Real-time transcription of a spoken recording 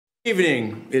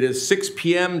Evening. It is 6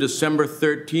 p.m. December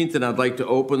 13th, and I'd like to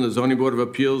open the Zoning Board of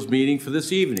Appeals meeting for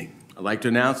this evening. I'd like to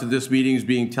announce that this meeting is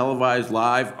being televised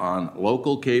live on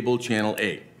local cable channel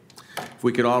 8. If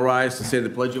we could all rise to say the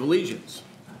Pledge of Allegiance.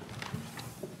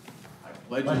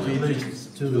 I pledge allegiance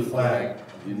to the flag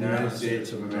of the United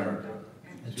States of America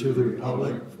and to the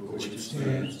republic for which it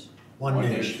stands, one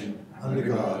nation, under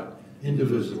God,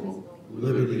 indivisible, with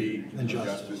liberty and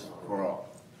justice for all.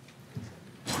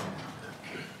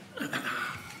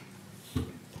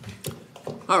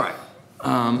 All right.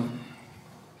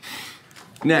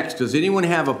 Next, does anyone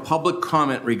have a public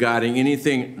comment regarding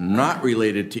anything not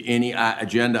related to any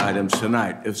agenda items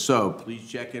tonight? If so, please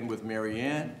check in with Mary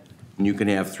Ann, and you can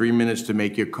have 3 minutes to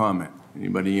make your comment.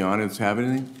 Anybody in the audience have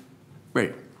anything?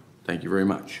 Great. Thank you very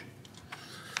much.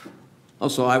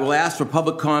 Also, I will ask for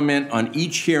public comment on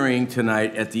each hearing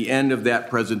tonight at the end of that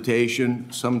presentation.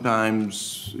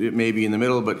 Sometimes it may be in the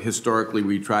middle, but historically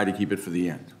we try to keep it for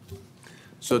the end.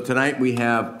 So tonight we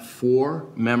have 4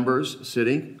 members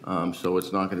sitting, so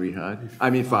it's not going to be hard.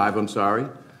 I mean 5, I'm sorry.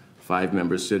 5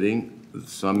 members sitting.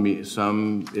 If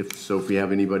we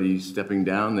have anybody stepping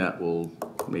down, that will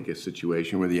make a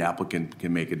situation where the applicant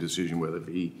can make a decision whether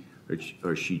he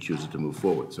or she chooses to move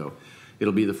forward. So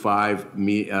it'll be the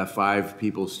 5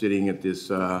 people sitting at this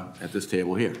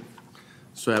table here.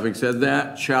 So having said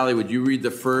that, Charlie, would you read the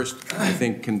first, I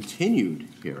think, continued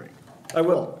hearing? I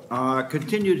will.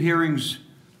 Continued hearings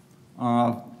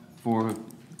for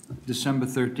December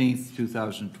 13th,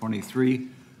 2023,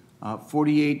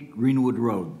 48 Greenwood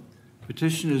Road.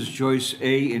 Petitioners Joyce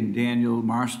A. and Daniel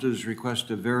Marsters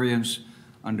request a variance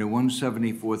under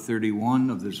 17431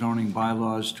 of the zoning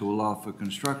bylaws to allow for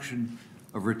construction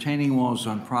of retaining walls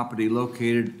on property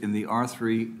located in the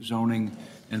R3 zoning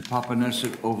and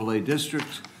Papaneset Overlay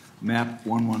District, map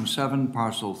 117,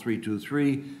 parcel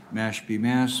 323, Mashpee,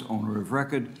 Mass, owner of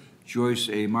record, Joyce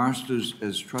A. Marsters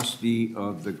as trustee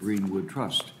of the Greenwood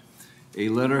Trust. A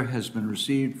letter has been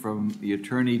received from the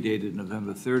attorney dated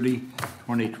November 30,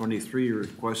 2023,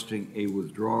 requesting a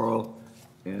withdrawal,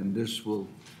 and this will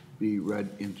be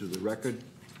read into the record.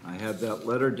 I have that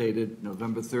letter dated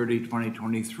November 30,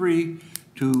 2023,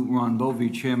 to Ron Bovey,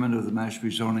 chairman of the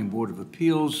Mashpee Zoning Board of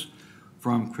Appeals,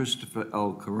 from Christopher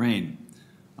L. Corain,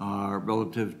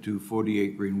 relative to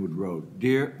 48 Greenwood Road.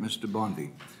 Dear Mr.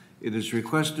 Bondi, it is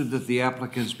requested that the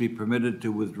applicants be permitted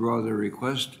to withdraw their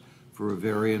request for a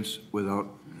variance without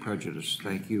prejudice.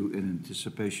 Thank you in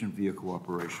anticipation for your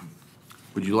cooperation.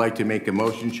 Would you like to make a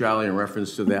motion, Charlie, in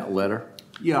reference to that letter?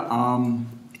 Yeah,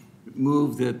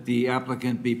 move that the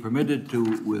applicant be permitted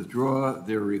to withdraw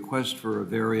their request for a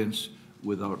variance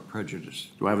without prejudice.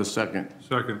 Do I have a second?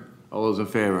 Second. All those in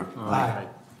favor? Aye.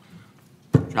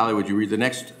 Charlie, would you read the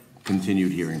next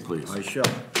continued hearing, please? I shall.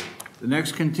 The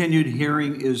next continued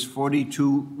hearing is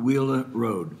 42 Wheeler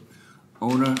Road.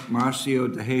 Owner Marcio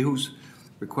De Jesus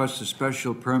requests a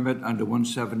special permit under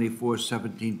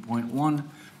 174-17.1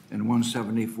 and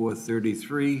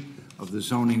 174-33 of the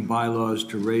zoning bylaws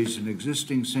to raise an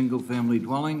existing single-family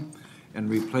dwelling and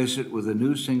replace it with a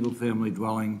new single-family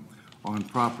dwelling on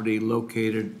property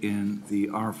located in the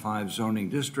R5 zoning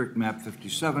district, map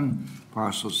 57,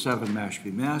 parcel 7,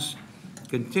 Mashpee, Mass.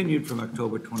 Continued from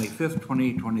October 25th,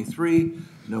 2023,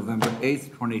 November 8th,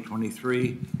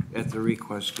 2023, at the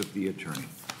request of the attorney.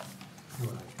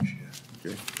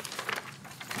 Okay.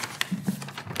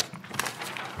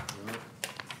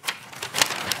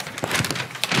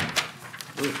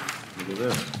 Look at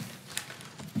this.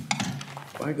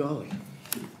 By golly.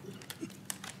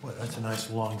 Boy, that's a nice,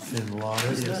 long, thin law,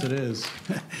 isn't it? Yes, it is.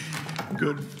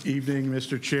 Good evening,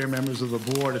 Mr. Chair, members of the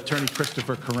board. Attorney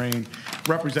Christopher Corain,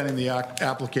 representing the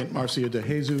applicant Marcio De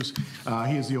Jesus.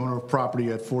 He is the owner of property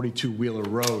at 42 Wheeler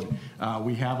Road.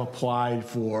 We have applied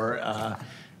for a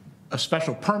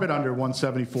special permit under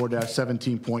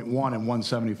 174-17.1 and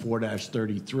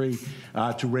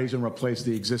 174-33 to raise and replace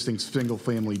the existing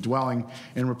single-family dwelling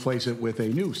and replace it with a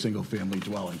new single-family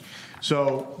dwelling.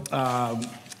 So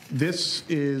this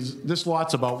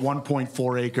lot's about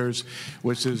 1.4 acres,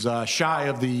 which is shy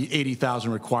of the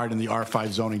 80,000 required in the R5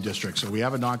 zoning district. So we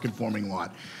have a non-conforming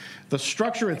lot. The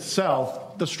structure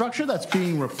itself, the structure that's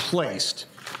being replaced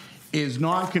is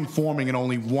non-conforming in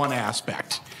only one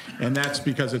aspect, and that's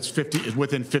because it's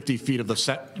within 50 feet of the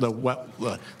setback to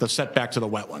the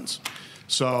wetlands.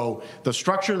 So the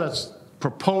structure that's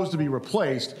proposed to be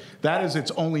replaced, that is its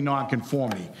only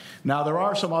nonconformity. Now there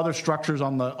are some other structures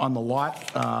on the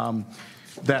lot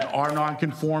that are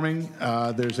nonconforming.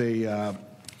 There's a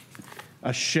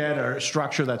shed or a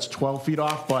structure that's 12 feet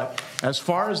off, but as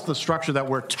far as the structure that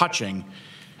we're touching,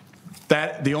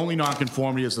 that the only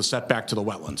nonconformity is the setback to the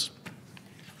wetlands.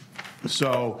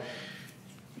 So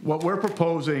what we're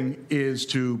proposing is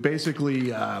to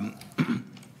basically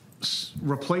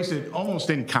replace it almost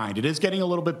in kind. It is getting a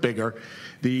little bit bigger.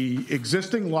 The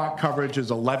existing lot coverage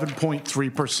is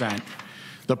 11.3%.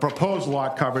 The proposed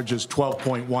lot coverage is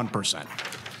 12.1%.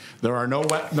 There are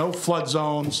no flood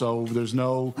zones, so there's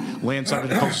no land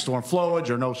subject to coastal storm flowage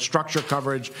or no structure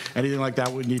coverage, anything like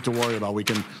that we need to worry about. We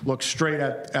can look straight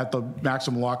at the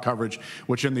maximum lot coverage,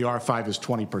 which in the R5 is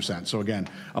 20%. So again,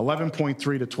 11.3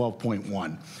 to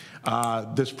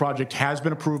 12.1. This project has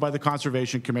been approved by the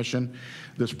Conservation Commission.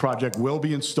 This project will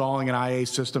be installing an IA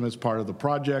system as part of the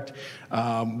project.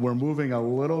 We're moving a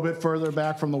little bit further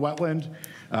back from the wetland.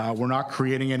 We're not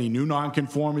creating any new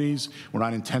nonconformities. We're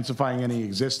not intensifying any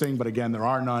existing, but again, there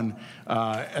are none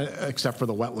except for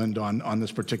the wetland on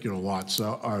this particular lot,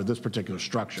 or this particular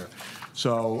structure.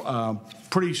 So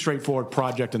pretty straightforward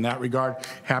project in that regard.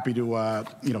 Happy to,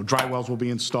 dry wells will be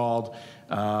installed.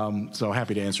 So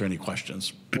happy to answer any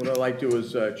questions. What I'd like to do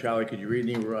is, Charlie, could you read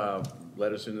any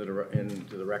letters into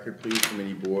the record, please, from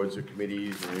any boards or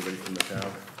committees or anybody from the town?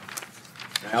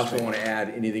 I also want to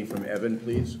add anything from Evan,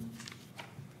 please.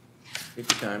 Take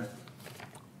your time.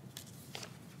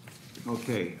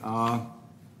 Okay,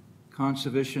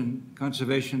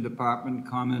 Conservation Department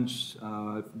comments,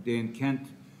 Dan Kent,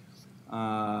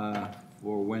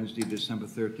 for Wednesday, December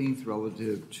 13th,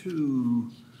 relative to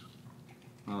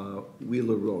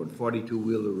Wheeler Road, 42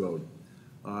 Wheeler Road.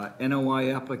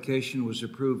 NOI application was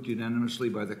approved unanimously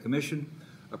by the commission.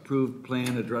 Approved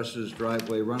plan addresses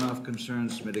driveway runoff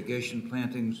concerns, mitigation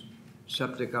plantings,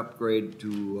 septic upgrade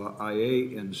to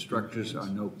IA, and structures are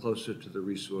no closer to the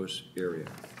resource area.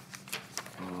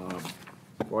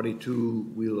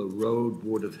 42 Wheeler Road,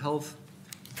 Board of Health,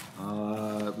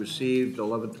 received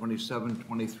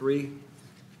 11/27/23.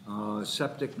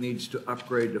 Septic needs to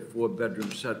upgrade to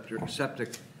 4-bedroom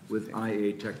septic with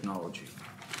IA technology.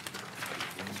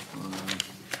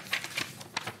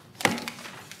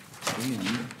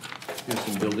 Here's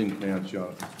some building plans,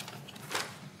 John.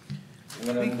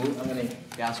 I'm gonna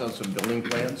pass out some building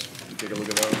plans. You take a look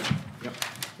at those. Yep.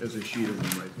 There's a sheet of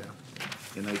them right there.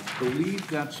 And I believe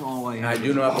that's all I I have.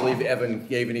 do not believe Evan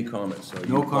gave any comments, so. No you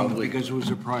comment, probably- because it was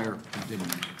a prior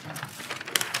continuance.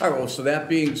 All right, well, so that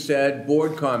being said,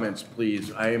 board comments,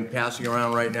 please. I am passing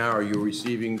around right now. Are you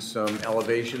receiving some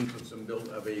elevations of some of a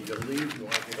building? You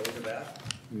want to take a look at that?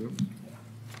 Yep.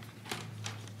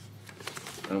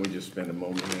 Why don't we just spend a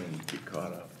moment here and get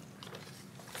caught up?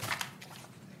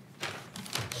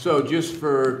 So just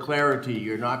for clarity,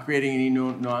 you're not creating any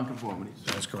new nonconformities.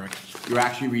 That's correct. You're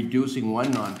actually reducing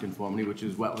one nonconformity, which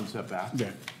is wetland setback.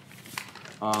 Yeah.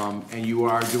 And you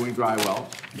are doing dry wells.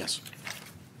 Yes.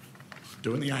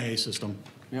 Doing the IA system.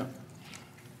 Yeah.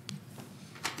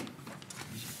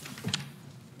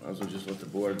 Might as well just let the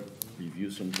board review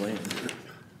some plans.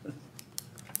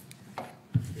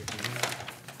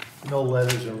 No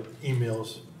letters or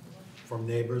emails from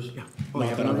neighbors? Yeah.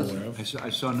 Not that I'm aware of. I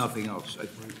saw nothing else.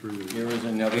 Here is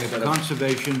another set of,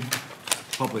 Conservation,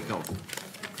 public health.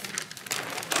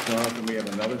 Jonathan, we have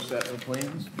another set of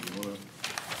plans. You wanna-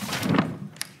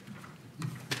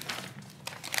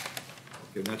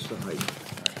 Okay, that's the height.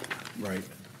 Right.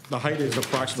 The height is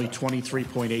approximately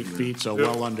 23.8 feet, so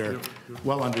well under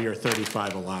your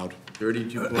 35 allowed.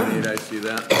 32.8, I see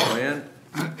that plan.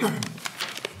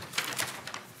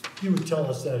 You would tell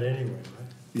us that anyway,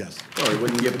 right? Yes. Well, he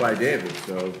wouldn't get by David,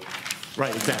 so,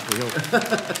 Right, exactly.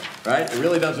 right? It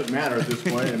really doesn't matter at this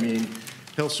point. I mean,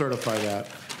 He'll certify that.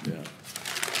 yeah.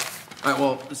 All right,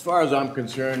 well, as far as I'm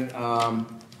concerned,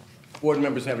 board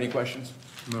members have any questions?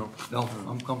 No,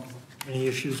 I'm comfortable. Any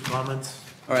issues, comments?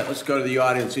 All right, let's go to the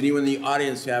audience. Anyone in the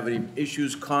audience have any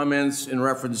issues, comments in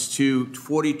reference to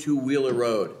 42 Wheeler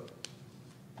Road?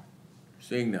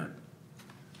 Seeing none.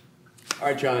 All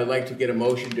right, John, I'd like to get a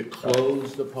motion to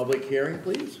close the public hearing,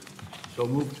 please. So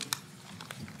moved.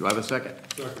 Do I have a second?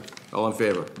 Second. All in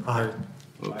favor? Aye.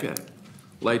 Okay.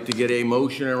 Like to get a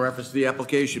motion in reference to the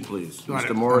application, please.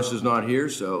 Mr. Morris is not here,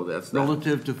 so that's that.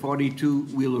 Relative to 42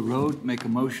 Wheeler Road, make a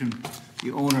motion.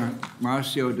 The owner,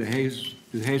 Marcio de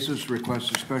Jesus, requests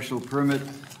a special permit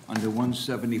under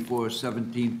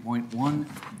 174-17.1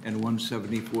 and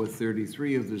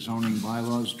 174-33 of the zoning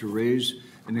bylaws to raise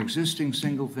an existing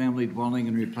single-family dwelling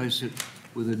and replace it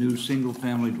with a new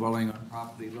single-family dwelling on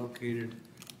property located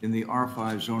in the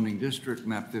R5 zoning district,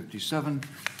 map 57,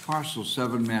 parcel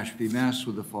 7, Mashpee, Mass,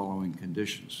 with the following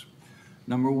conditions.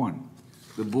 Number 1,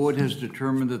 the board has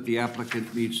determined that the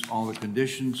applicant meets all the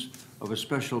conditions of a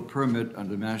special permit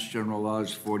under Mass General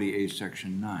Laws 48,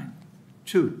 Section 9.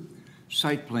 2,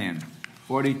 site plan,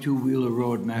 42 Wheeler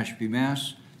Road, Mashpee,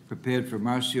 Mass, prepared for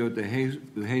Marcio de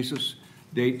Jesus,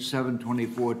 date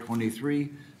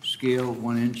 7/24/23, scale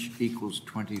 1 inch equals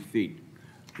 20 feet.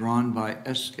 Drawn by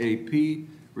SAP,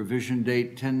 revision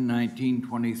date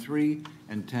 10/19/23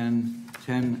 and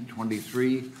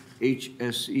 10/10/23,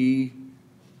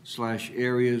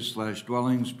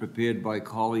 HSE/areas/dwellings prepared by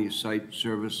Colley Site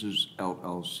Services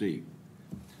LLC.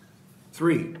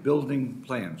 3, building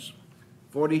plans.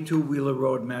 42 Wheeler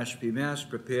Road, Mashpee, Mass.,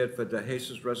 prepared for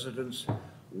DeHasis Residence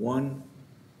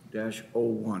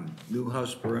 1-01, new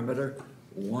house perimeter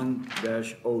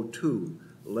 1-02,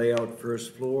 layout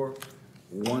first floor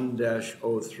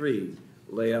 1-03,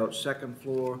 layout second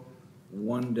floor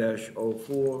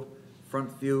 1-04,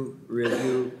 front view, rear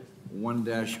view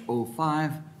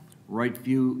 1-05, right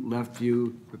view, left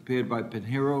view, prepared by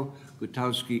Pinheiro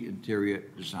Gutowski Interior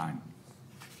Design.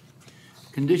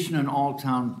 Condition on all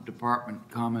town department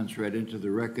comments read into the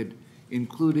record,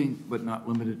 including but not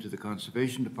limited to the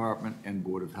Conservation Department and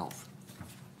Board of Health.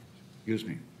 Excuse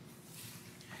me.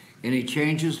 Any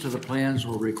changes to the plans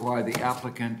will require the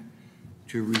applicant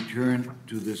to return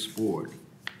to this board.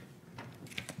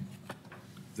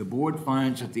 The board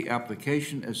finds that the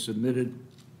application as submitted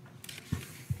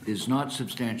is not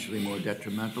substantially more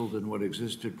detrimental than what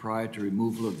existed prior to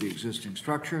removal of the existing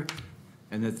structure,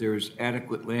 and that there is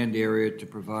adequate land area to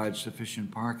provide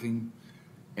sufficient parking,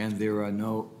 and there are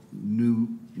no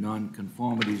new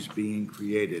nonconformities being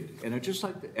created. And I'd just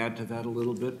like to add to that a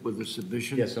little bit with the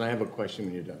submission. Yes, and I have a question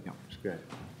when you're done. Yeah. Go ahead.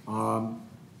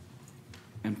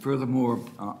 And furthermore,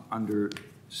 under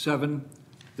 7,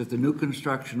 that the new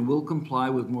construction will comply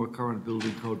with more current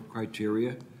building code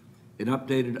criteria. An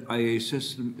updated IA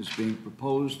system is being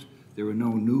proposed. There are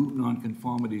no new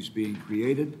nonconformities being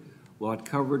created. Lot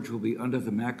coverage will be under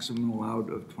the maximum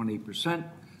allowed of 20%.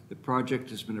 The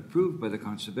project has been approved by the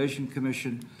Conservation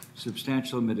Commission.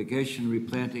 Substantial mitigation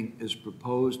replanting is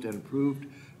proposed and approved.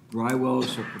 Dry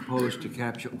wells are proposed to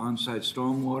capture on-site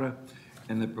stormwater,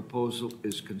 and the proposal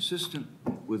is consistent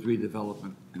with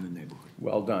redevelopment in the neighborhood.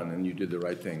 Well done, and you did the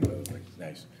right thing, by the way.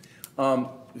 Nice.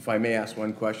 If I may ask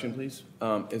one question, please.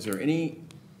 Is there any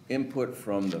input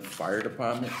from the fire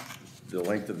department, the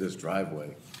length of this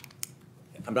driveway?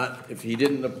 I'm not, if he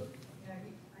didn't. Yeah, I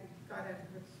got a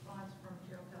response from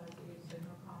Joe Kelly, he said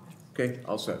no comments. Okay,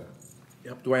 all set.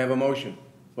 Yep. Do I have a motion?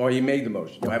 Oh, he made the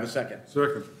motion. Do I have a second?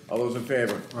 Second. All those in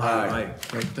favor? Aye.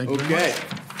 Great, thank you very Okay. much.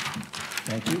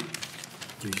 Thank you.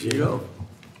 Here you go.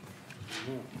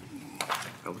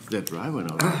 That was that driveway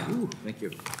now. Ooh, Thank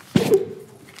you.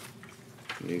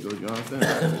 there you go, Jonathan.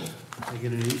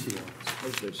 Making it easier.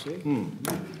 As they say. You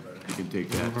can take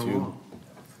that too.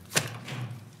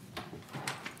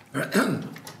 Thank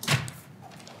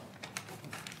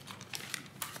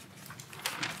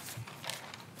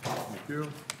you.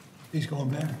 He's going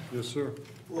back. Yes, sir.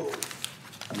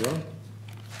 Yeah.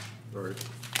 All right.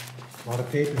 A lot of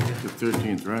paper here. The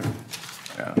 13th, right?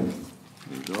 Yeah.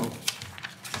 There you go.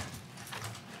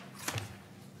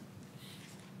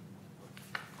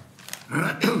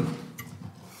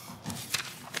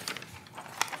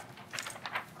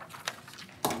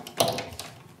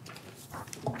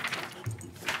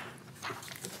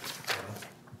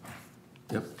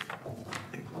 Yep.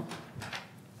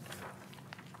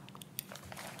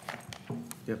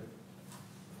 Yep.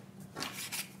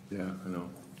 Yeah, I know.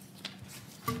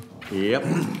 Yep.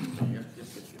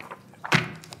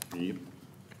 Yep.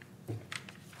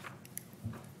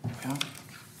 Yeah.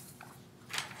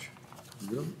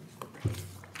 Good.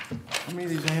 How many of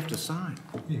these I have to sign?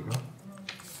 Here you go.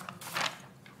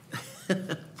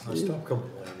 I'll stop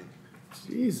complaining.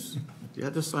 Jeez, you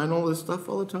have to sign all this stuff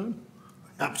all the time?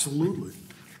 Absolutely.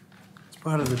 It's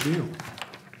part of the deal.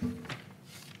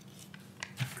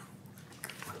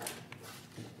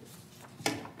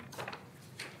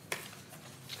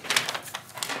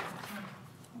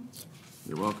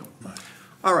 You're welcome.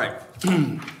 All right.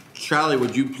 Charlie,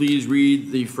 would you please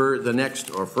read the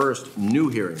next or first new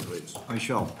hearing, please? I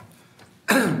shall.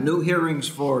 New hearings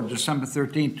for December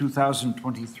 13,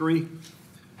 2023,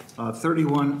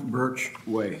 31 Birch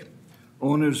Way.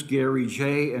 Owners Gary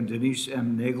J. and Denise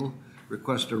M. Nagel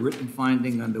request a written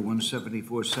finding under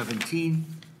 174-17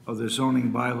 of the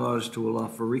zoning bylaws to allow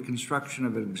for reconstruction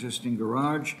of an existing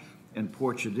garage and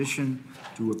porch addition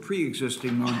to a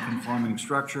pre-existing non-conforming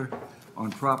structure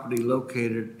on property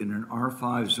located in an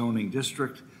R5 zoning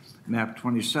district, map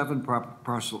 27,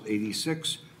 parcel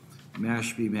 86,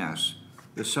 Mashpee, Mass.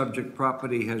 The subject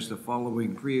property has the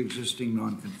following pre-existing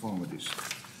nonconformities: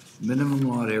 minimum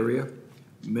lot area,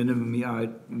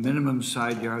 minimum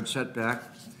side yard setback,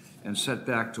 and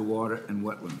setback to water and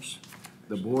wetlands.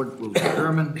 The board will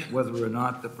determine whether or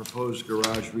not the proposed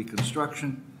garage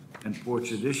reconstruction and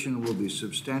porch addition will be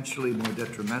substantially more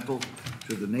detrimental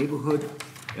to the neighborhood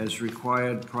as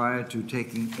required prior to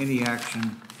taking any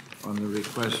action on the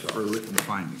request for a written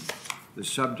finding. The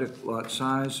subject lot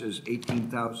size is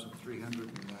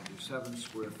 18,397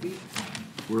 square feet,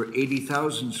 where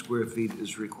 80,000 square feet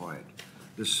is required.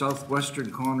 The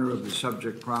southwestern corner of the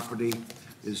subject property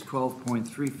is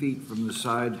 12.3 feet from the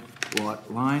side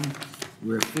lot line,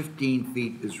 where 15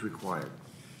 feet is required.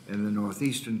 And the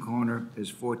northeastern corner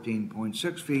is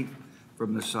 14.6 feet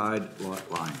from the side lot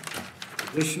line.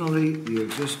 Additionally, the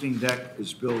existing deck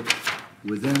is built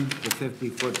within the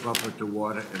 50-foot buffer to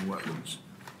water and wetlands.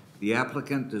 The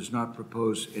applicant does not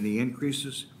propose any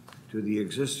increases to the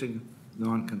existing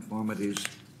nonconformities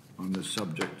on the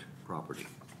subject property.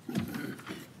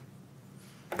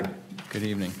 Good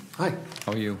evening. Hi.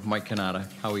 How are you? Mike Canada.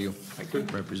 How are you?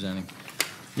 Representing.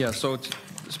 Yeah, so it's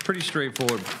a pretty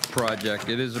straightforward project.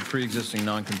 It is a pre-existing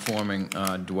non-conforming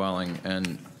dwelling,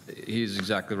 and he's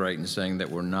exactly right in saying that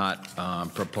we're not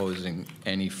proposing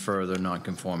any further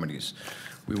non-conformities.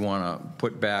 We want to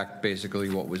put back basically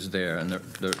what was there. And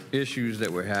the issues that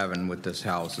we're having with this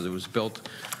house is it was built,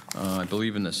 I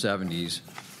believe, in the 70s,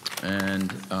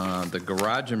 and the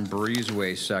garage and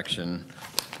breezeway section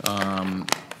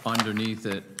underneath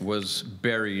it was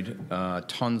buried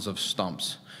tons of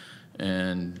stumps.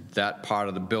 And that part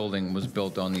of the building was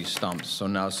built on these stumps. So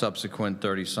now, subsequent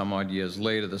 30-some-odd years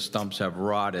later, the stumps have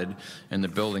rotted, and the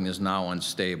building is now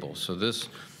unstable. So this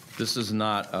is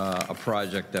not a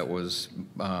project that was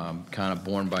kind of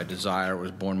born by desire. It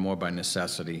was born more by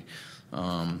necessity.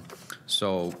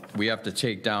 So we have to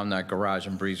take down that garage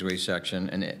and breezeway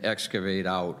section and excavate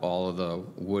out all of the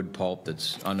wood pulp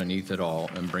that's underneath it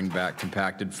all and bring back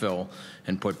compacted fill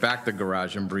and put back the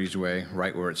garage and breezeway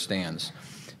right where it stands.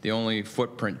 The only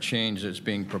footprint change that's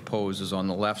being proposed is on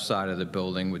the left side of the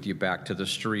building with you back to the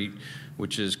street,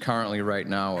 which is currently right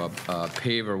now a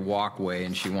paver walkway,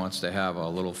 and she wants to have a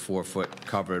little 4-foot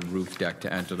covered roof deck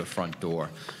to enter the front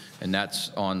door. And that's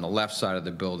on the left side of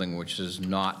the building, which is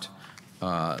not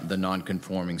the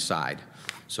non-conforming side.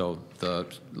 So the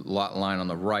lot line on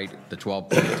the right, the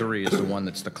 12.3, is the one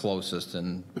that's the closest,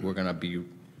 and we're going to be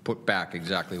put back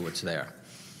exactly what's there.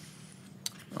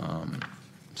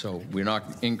 So we're not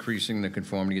increasing the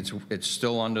conformity. It's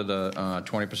still under the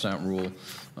 20% rule.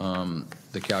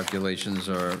 The calculations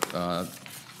are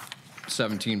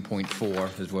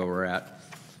 17.4 is where we're at.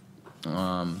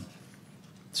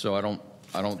 So I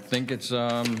don't think it's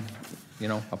a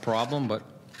problem, but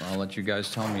I'll let you guys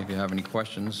tell me if you have any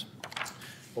questions.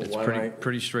 Well, It's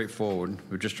pretty straightforward.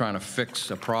 We're just trying to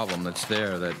fix a problem that's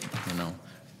there that,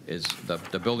 is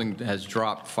the building has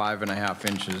dropped 5.5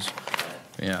 inches.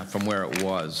 Yeah, from where it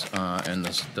was, and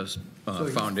the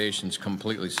foundation's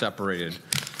completely separated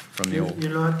from the old.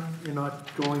 You're not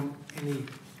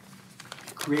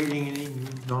creating any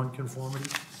non-conformity?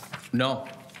 No,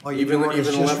 Even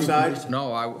the left side?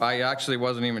 no, I actually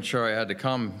wasn't even sure I had to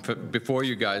come before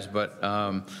you guys, but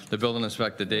the building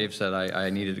inspector, Dave, said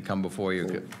I needed to come before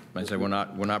you. I said, we're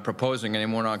not proposing any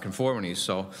more non-conformities,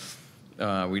 so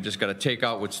we just got to take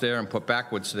out what's there and put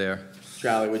back what's there.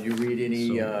 Charlie, would you read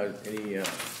any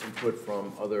input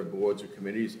from other boards or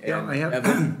committees? Yeah, And I have.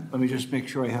 Evan, Let me just make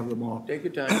sure I have them all. take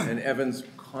your time. And Evan's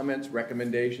comments,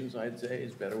 recommendations, I'd say,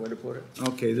 is a better way to put it.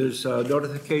 Okay, there's a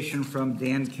notification from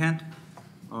Dan Kent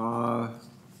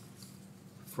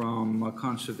from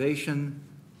Conservation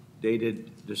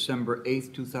dated December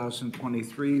 8th,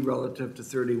 2023, relative to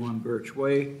 31 Birch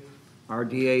Way.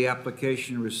 RDA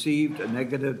application received, a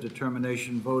negative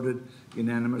determination voted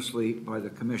unanimously by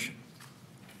the commission.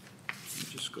 Let me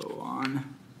just go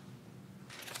on.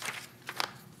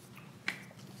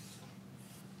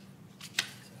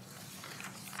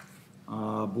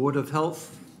 Board of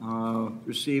Health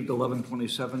received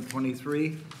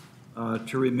 11/27/23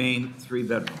 to remain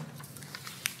 3-bedroom.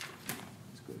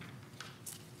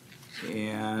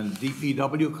 And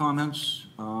DPW comments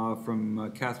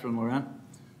from Catherine Laurent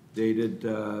dated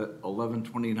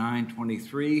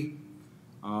 11/29/23.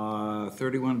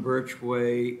 31 Birch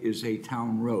Way is a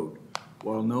town road.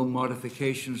 While no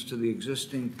modifications to the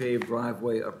existing paved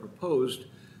driveway are proposed,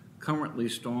 currently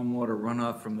stormwater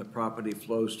runoff from the property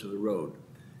flows to the road.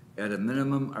 At a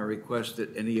minimum, I request that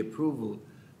any approval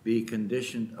be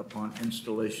conditioned upon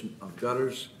installation of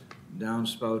gutters,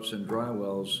 downspouts, and dry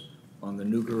wells on the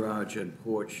new garage and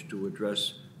porch to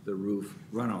address the roof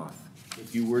runoff.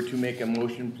 If you were to make a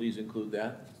motion, please include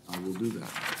that. I will do that.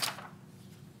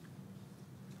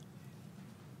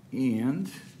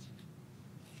 And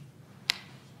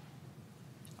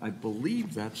I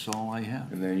believe that's all I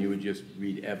have. And then you would just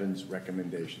read Evan's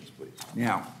recommendations, please.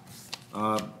 Now,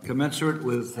 commensurate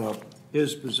with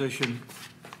his position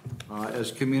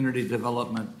as Community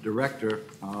Development Director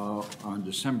on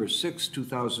December 6,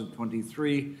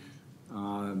 2023,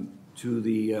 to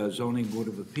the Zoning Board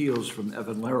of Appeals from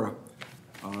Evan Lara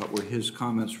were his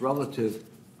comments relative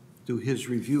to his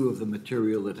review of the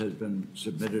material that has been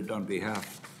submitted on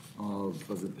behalf of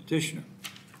the petitioner.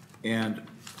 And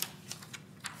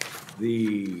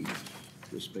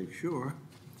just make sure,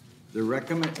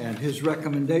 his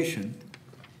recommendation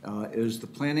is the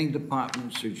Planning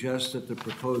Department suggests that the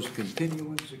proposed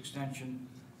continuance, extension,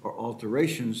 or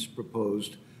alterations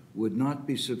proposed would not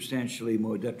be substantially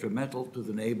more detrimental to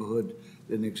the neighborhood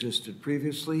than existed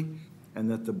previously, and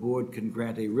that the board can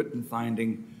grant a written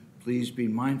finding. Please be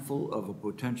mindful of a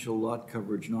potential lot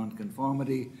coverage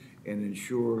nonconformity and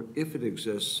ensure, if it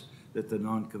exists, that the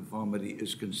nonconformity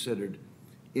is considered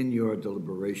in your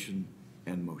deliberation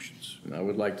and motions. And I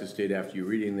would like to state after you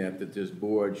reading that this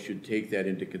board should take that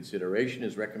into consideration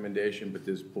as recommendation, but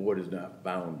this board is not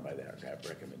bound by that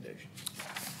recommendation.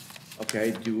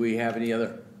 Okay, do we have any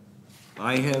other?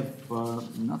 I have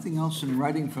nothing else in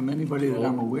writing from anybody that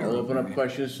I'm aware of. I'll open up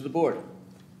questions to the board.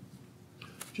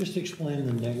 Just explain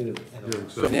the negative.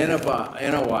 So an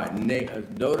NOI,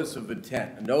 notice of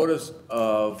intent, notice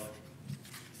of,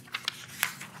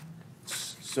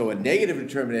 so a negative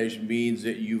determination means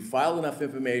that you file enough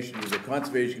information with the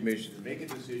Conservation Commission to make a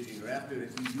decision. You have to,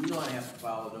 if you do not have to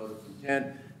file a notice of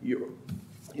intent,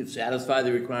 you've satisfied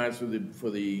the requirements for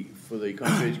the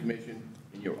Conservation Commission,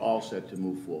 and you're all set to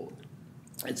move forward.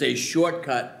 It's a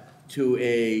shortcut to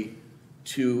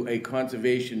a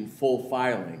conservation full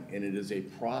filing, and it is a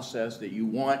process that you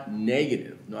want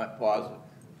negative, not positive.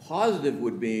 Positive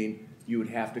would mean you would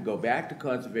have to go back to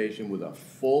conservation with a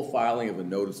full filing of a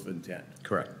notice of intent.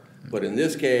 Correct. But in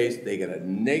this case, they get a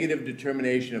negative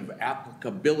determination of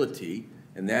applicability,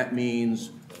 and that means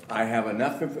I have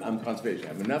enough, I'm conservation, I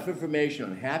have enough information,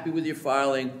 I'm happy with your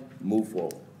filing, move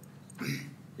forward.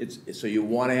 So you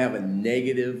want to have a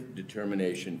negative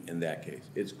determination in that case.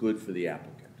 It's good for the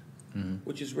applicant,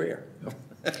 which is rare.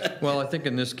 Well, I think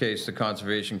in this case, the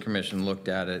Conservation Commission looked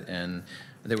at it, and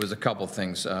there was a couple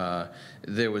things.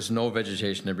 There was no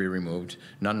vegetation to be removed,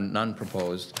 none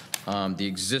proposed. The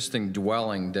existing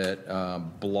dwelling that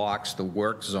blocks the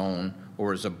work zone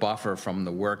or is a buffer from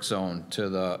the work zone to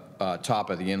the top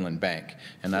of the inland bank,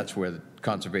 and that's where the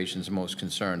Conservation's most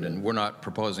concerned. And we're not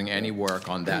proposing any work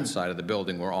on that side of the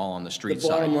building. We're all on the street The side.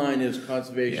 bottom line is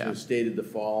Conservation has stated the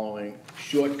following: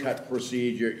 shortcut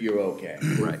procedure, you're okay.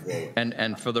 Right.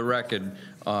 And for the record,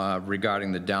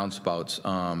 regarding the downspouts,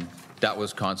 that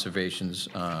was Conservation's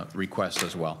request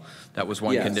as well. That was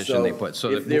one condition they put.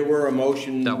 So if there were a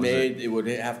motion that was made, it would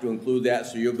have to include that,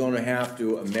 so you're gonna have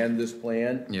to amend this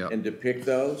plan and depict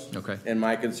those. Okay. And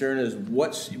my concern is,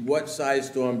 what size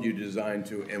storm do you design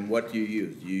to, and what do you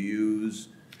use? Do you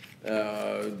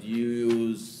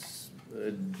use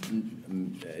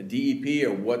DEP,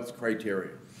 or what's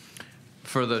criteria?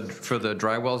 For the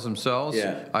dry wells themselves,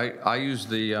 Yeah. I use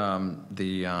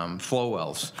the flow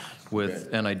wells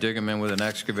and I dig them in with an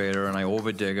excavator, and I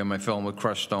over dig them. I fill them with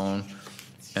crushed stone.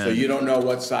 So you don't know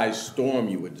what size storm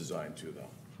you would design to, though?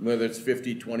 Whether it's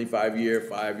 50, 25-year,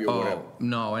 5-year, whatever? Oh,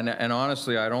 no, and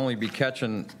honestly, I'd only be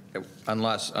catching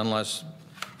unless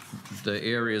the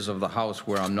areas of the house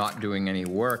where I'm not doing any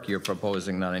work, you're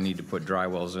proposing that I need to put dry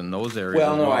wells in those areas.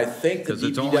 Well, no, I think the 'cause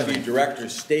it's only- DPW director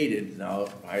stated, now,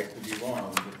 I could be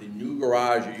wrong, that the new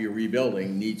garage that you're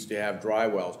rebuilding needs to have dry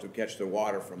wells to catch the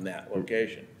water from that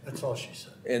location. That's all she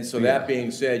said. And so that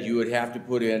being said, you would have to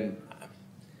put in,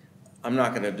 I'm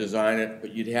not gonna design it,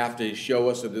 but you'd have to show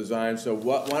us a design. So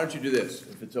why don't you do this,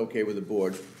 if it's okay with the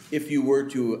board? If you were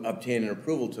to obtain an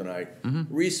approval tonight,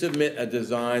 resubmit a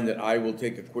design that I will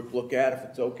take a quick look at, if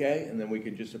it's okay, and then we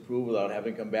can just approve without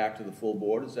having come back to the full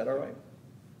board. Is that all right?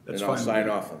 That's And I'll fine. sign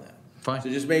off on that. Fine. So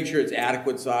just make sure it's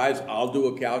adequate size. I'll do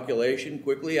a calculation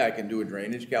quickly. I can do a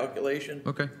drainage calculation.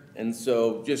 Okay. And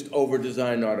so just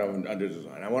over-design, not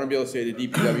under-design. I want to be able to say to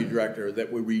DPW director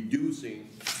that we're reducing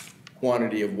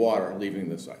quantity of water leaving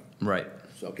the site. Right.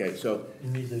 So, okay, so,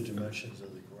 You need the dimensions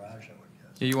of the garage, I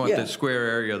would guess. You want Yeah. the square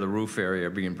area, the roof area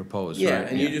being proposed, yeah,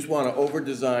 right? and you just want to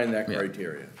over-design that Yeah.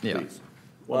 criteria, Yeah. please.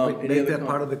 Make any other that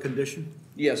part of the condition?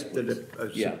 Yes, Did please.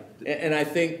 it- Yeah, and I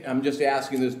think, I'm just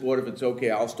asking this board if it's okay,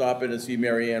 I'll stop in and see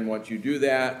Mary Ann once you do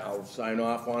that, I'll sign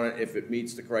off on it if it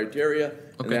meets the criteria,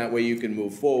 and Okay. that way you can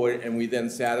move forward, and we then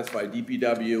satisfy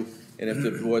DPW, and if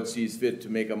the board sees fit to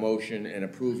make a motion and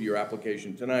approve your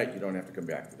application tonight, you don't have to come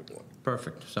back to the board.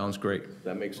 Perfect, sounds great. Does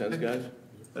that make sense, guys?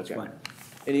 That's Okay. fine.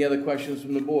 Any other questions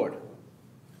from the board?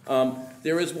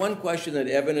 There is one question that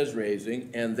Evan is raising,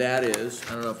 and that is,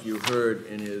 I don't know if you heard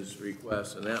in his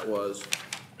request, and that was,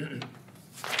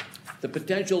 The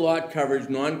potential lot coverage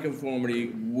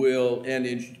nonconformity will, and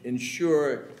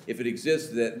ensure, if it exists,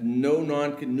 that no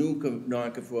new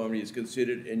nonconformity is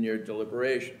considered in your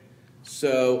deliberation.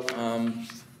 So,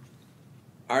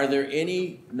 are there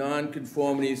any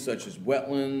nonconformities such as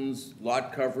wetlands,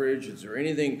 lot coverage? Is there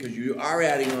anything, because you are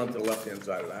adding on to the left-hand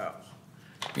side of the house,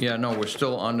 Yeah, no, we're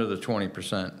still under the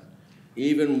 20%,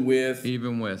 even with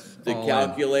even with the all in.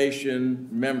 calculation?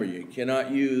 Remember, you cannot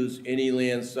use any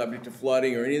land subject to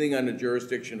flooding or anything under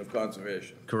jurisdiction of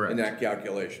conservation. Correct. In that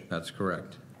calculation. That's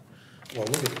correct. Well,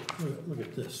 look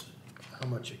at this, how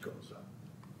much it goes up.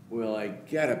 Well, I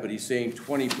get it, but he's saying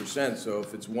 20%, so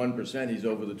if it's 1%, he's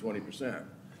over the 20%.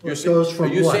 Well, it goes from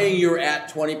Are you what? saying you're at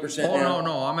 20% Oh, now?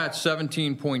 no, I'm at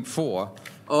 17.4.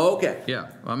 Oh, okay, Yeah,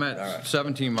 I'm All at right.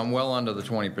 17, I'm well under the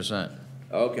 20%.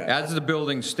 okay. As the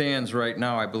building stands right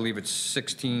now, I believe it's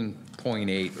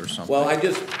 16.8 or something. Well, I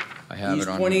have he's it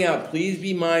on pointing here. out, please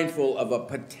be mindful of a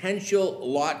potential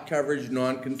lot coverage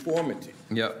nonconformity.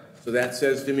 Yep, So that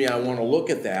says to me, I want to look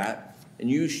at that, and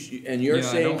you're Yeah, I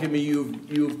saying know. to me,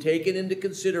 you've taken into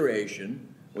consideration,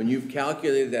 when you've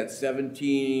calculated that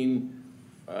 17,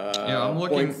 I'm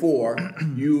looking-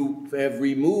 0.4, you have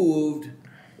removed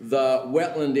the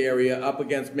wetland area up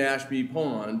against Mashpee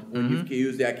Pond when Mm-hmm. you've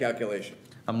used that calculation.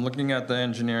 I'm looking at the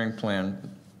engineering plan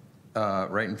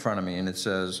right in front of me, and it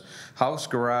says, house,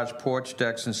 garage, porch,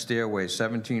 decks, and stairways,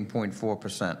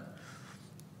 17.4%.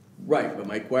 Right, but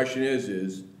my question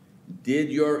is, did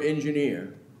your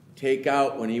engineer take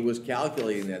out, when he was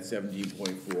calculating that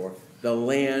 17.4, the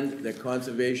land that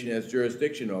conservation has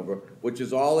jurisdiction over, which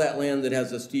is all that land that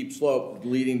has a steep slope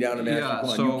leading down to Yeah, Mashpee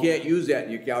Pond? so- You can't use that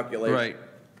in your calculation. Right.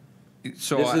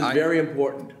 So This is I- very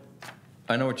important.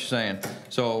 I know what you're saying.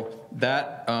 So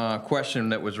that question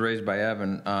that was raised by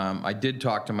Evan, I did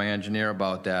talk to my engineer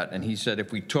about that, and he said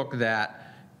if we took that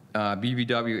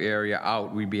BBW area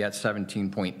out, we'd be at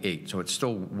 17.8, so it's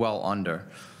still well under.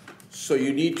 So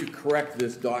you need to correct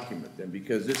this document then,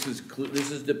 because this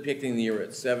is depicting that you're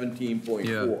at 17.4,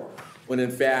 Yeah. when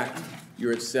in fact,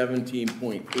 you're at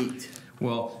 17.8.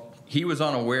 Well, he was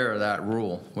unaware of that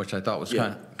rule, which I thought was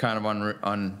Yeah. kind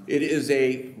of It is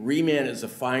remand is a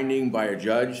finding by a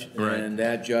judge, Right. and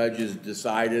that judge has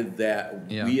decided that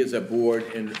Yeah. we as a board,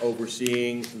 in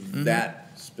overseeing that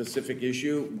specific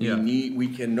issue, Yeah. we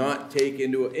cannot take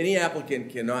any applicant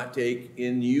cannot take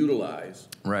and utilize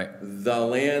right. the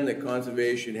land that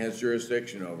conservation has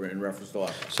jurisdiction over in reference to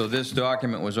lot. So this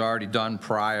document was already done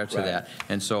prior to Right. that.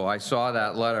 And so I saw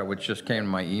that letter, which just came to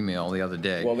my email the other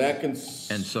day. Well, that can,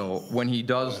 And so when he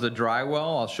does the dry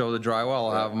well, I'll show the dry well,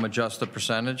 I'll have him adjust the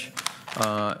percentage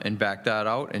and back that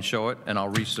out and show it, and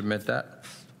I'll resubmit that,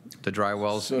 the dry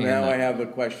wells. so and now the- I have a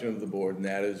question of the board, and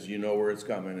that is, you know where it's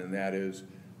coming, and that is,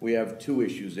 we have two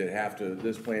issues that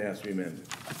this plan has to be amended.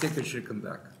 I think it should come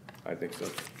back. I think so.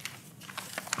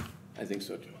 I think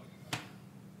so too.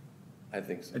 I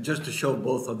think so. And just to show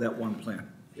both on that one plan.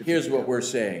 Here's what we're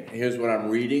saying, here's what I'm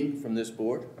reading from this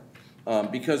board.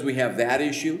 Because we have that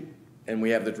issue, and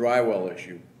we have the dry well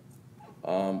issue,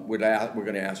 we're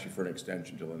gonna ask you for an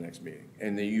extension till the next meeting,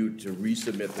 and then you to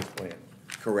resubmit this plan,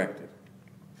 corrected.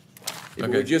 If it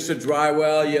were Okay. just a dry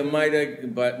well, you might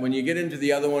have, but when you get into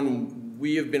the other one,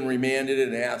 we have been remanded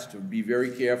and asked to be very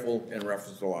careful in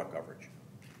reference to lot coverage.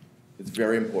 It's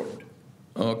very important.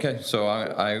 Okay, so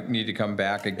I need to come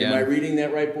back Am I again. reading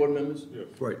that right, board members?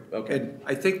 Right. Okay. And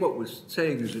I think what we're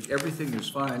saying is that everything is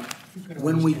fine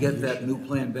when we get that new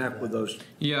plan back with those.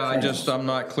 Yeah, I'm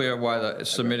not clear why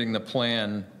submitting the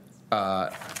plan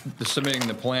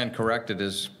corrected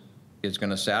is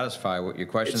gonna satisfy what your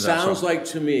It questions are. sounds So- like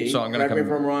to me, So I'm gonna correct me if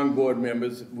come, I'm wrong, board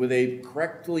members, with a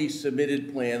correctly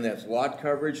submitted plan that's lot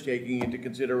coverage, taking into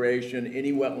consideration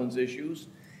any wetlands issues,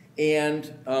 and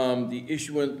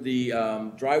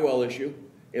the dry well issue,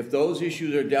 if those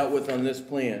issues are dealt with on this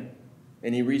plan,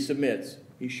 and he resubmits,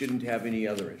 he shouldn't have any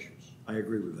other issues. I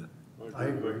agree with that. I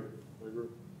agree.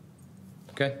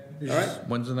 okay. All right?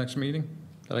 When's the next meeting?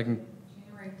 That I can,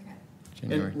 January 10th.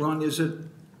 January. And Ron, is it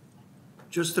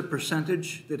just the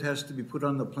percentage that has to be put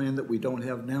on the plan that we don't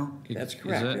have now? That's Is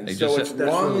correct. it? And It so just it's said-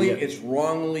 That's really it. it's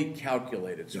wrongly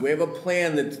calculated. So we have a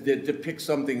plan that depicts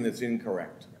something that's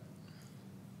incorrect.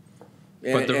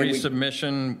 But the And we-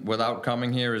 resubmission without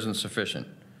coming here isn't sufficient?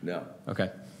 No. Okay.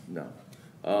 No.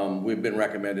 We've been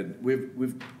recommended,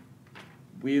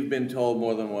 we've been told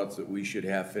more than once that we should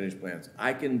have finished plans.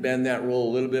 I can bend that rule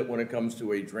a little bit when it comes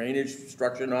to a drainage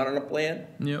structure not on a plan,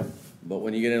 Yep. but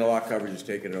when you get into lot coverage, it's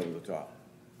taking it over the top.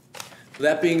 So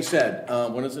that being said,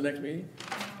 when is the next meeting?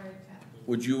 January 10th.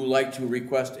 Would you like to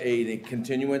request a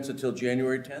continuance until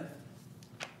January 10th?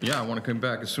 Yeah, I want to come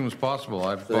back as soon as possible.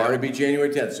 I've So that would be January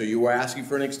 10th. So you were asking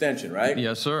for an extension, right?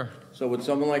 Yes, sir. So would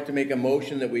someone like to make a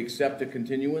motion that we accept the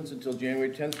continuance until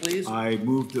January 10th, please? I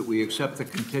move that we accept the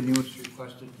continuance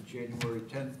requested to January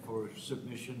 10th for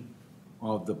submission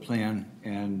of the plan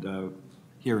and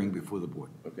hearing before the board.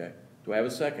 Okay. Do I have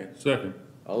a second? Second.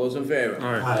 All those in favor?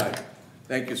 Aye.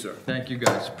 Thank you, sir. Thank you,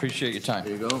 guys. Appreciate your time.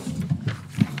 There you go.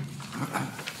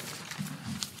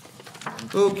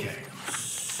 Okay,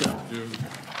 so.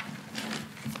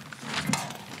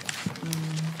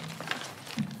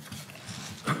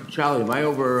 Charlie, am I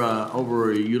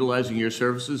over utilizing your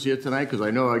services here tonight? Because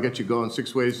I know I got you going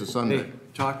 6 ways to Sunday. Hey,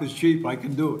 talk is cheap, I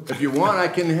can do it. If you want, I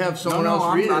can have someone No,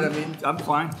 else read it. I I'm- mean, I'm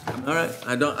fine. all right.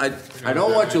 I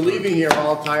don't want you leaving here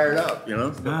all tired up, you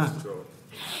know?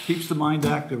 Keeps the mind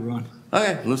active, Ron.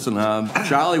 Okay, listen,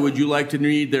 Charlie, would you like to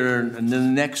read the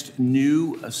next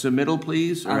new submittal,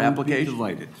 please, or I would be application?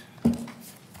 delighted.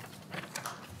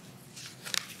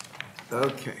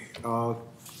 Okay.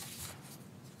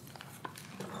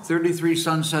 33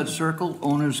 Sunset Circle,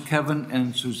 owners Kevin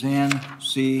and Suzanne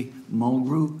C.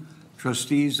 Mulgrew,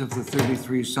 trustees of the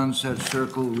 33 Sunset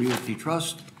Circle Realty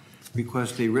Trust,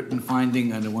 request a written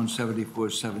finding under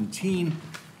 174-17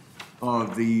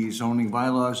 of the zoning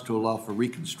bylaws to allow for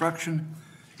reconstruction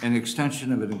and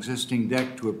extension of an existing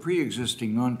deck to a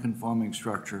pre-existing non-conforming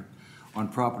structure on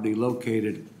property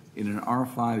located in an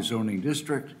R5 zoning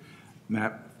district,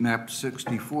 map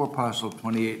 64, parcel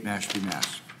 28, Mashpee,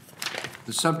 Mass.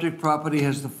 The subject property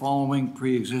has the following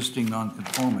pre-existing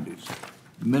nonconformities: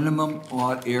 minimum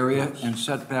lot area and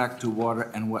setback to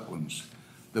water and wetlands.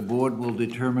 The board will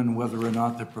determine whether or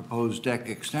not the proposed deck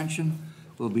extension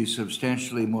will be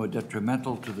substantially more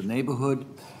detrimental to the neighborhood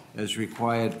as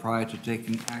required prior to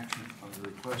taking action on the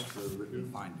request for a written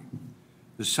finding.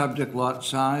 The subject lot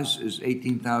size is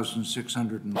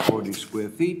 18,640 square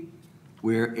feet,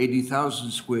 where 80,000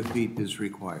 square feet is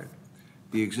required.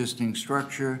 The existing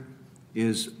structure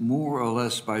is more or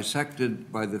less bisected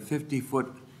by the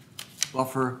 50-foot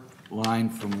buffer line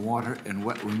from water and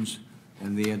wetlands,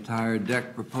 and the entire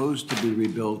deck proposed to be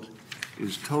rebuilt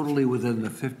is totally within the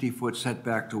 50-foot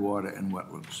setback to water and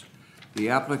wetlands. The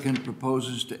applicant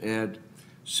proposes to add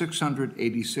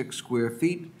 686 square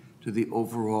feet to the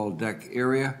overall deck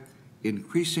area,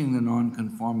 increasing the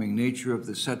non-conforming nature of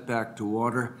the setback to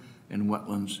water and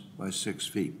wetlands by 6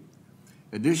 feet.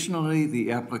 Additionally, the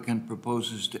applicant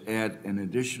proposes to add an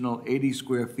additional 80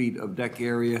 square feet of deck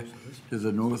area to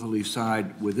the northerly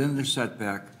side within the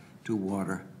setback to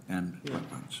water and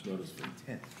wetlands. Notice of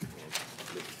intent.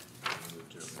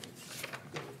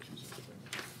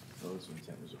 Notice of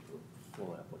intent was approved,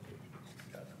 full application.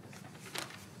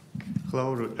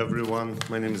 Hello, everyone.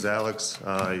 My name is Alex.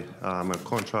 I'm a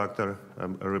contractor.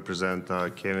 I represent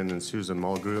Kevin and Susan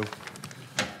Mulgrew.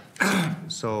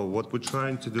 So what we're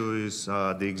trying to do is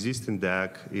the existing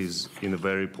deck is in a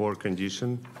very poor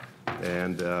condition,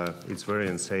 and it's very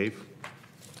unsafe.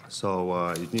 So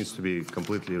it needs to be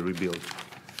completely rebuilt.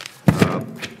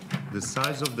 The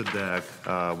size of the deck,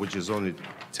 which is only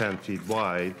 10 feet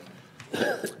wide,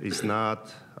 is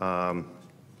not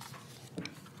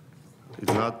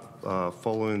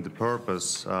following the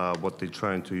purpose what they're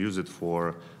trying to use it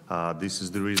for. This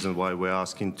is the reason why we're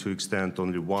asking to extend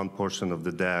only one portion of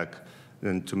the deck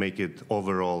and to make it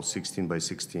overall 16 by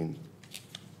 16.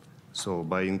 So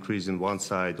by increasing one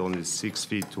side only 6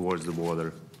 feet towards the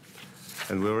water.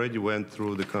 And we already went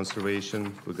through the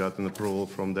conservation. We got an approval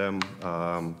from them.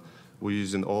 We're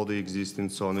using all the existing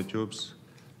sonotubes.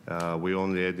 We're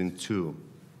only adding 2.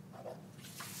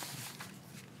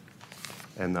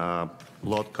 And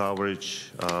lot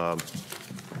coverage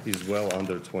is well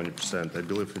under 20%. I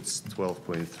believe it's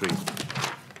 12.3.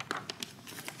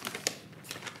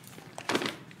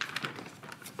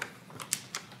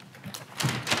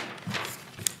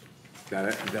 Got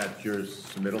it? Is that your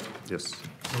submittal? Yes.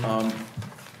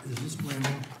 Is this brand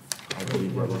new? I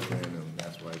believe we're looking at them,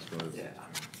 that's why it's going to.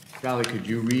 Charlie, could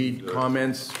you read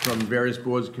comments from various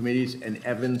boards, committees, and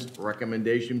Evan's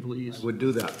recommendation, please? Would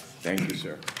do that. Thank you,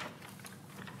 sir.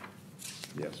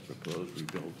 Yes, proposed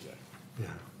rebuild deck.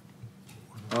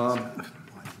 Yeah.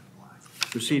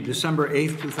 Received December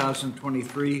 8th,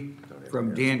 2023,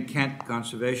 from Dan Kent,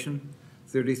 Conservation.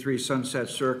 33 Sunset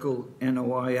Circle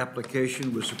NOI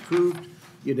application was approved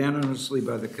unanimously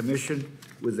by the commission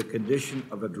with the condition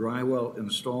of a dry well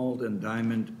installed and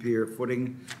diamond pier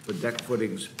footing for deck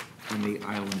footings in the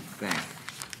island bank.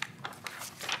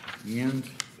 And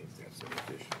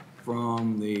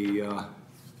from the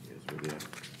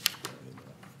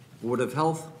Board of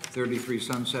Health, 33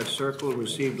 Sunset Circle,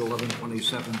 received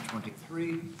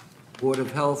 11/27/23. Board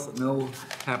of Health, no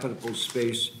habitable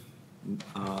space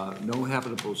no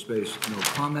habitable space, no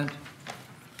comment.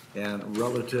 And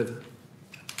relative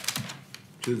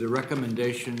to the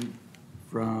recommendation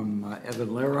from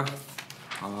Evan Lara,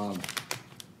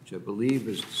 which I believe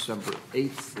is December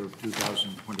 8th of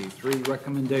 2023,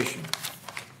 recommendation.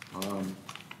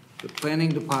 The Planning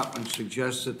Department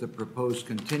suggests that the proposed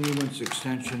continuance,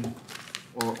 extension,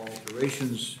 or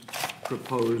alterations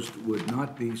proposed would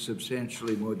not be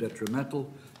substantially more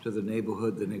detrimental to the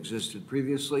neighborhood than existed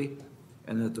previously,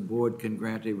 and that the board can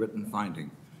grant a written finding.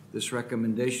 This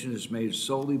recommendation is made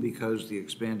solely because the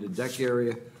expanded deck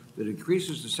area that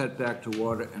increases the setback to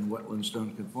water and wetlands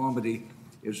nonconformity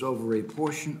is over a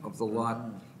portion of the lot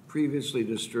previously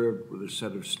disturbed with a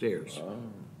set of stairs.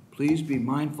 Please be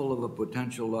mindful of a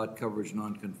potential lot coverage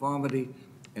nonconformity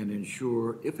and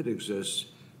ensure, if it exists,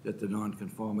 that the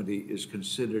nonconformity is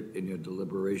considered in your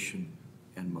deliberation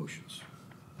and motions.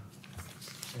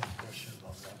 Same question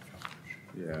about lot coverage.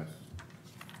 Yes.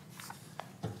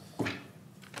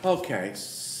 Okay,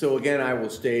 so again, I will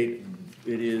state,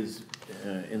 it is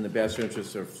in the best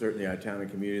interest of certainly our town and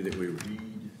community that we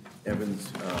read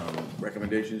Evan's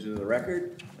recommendations into the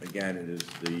record. Again, it is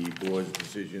the board's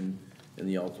decision in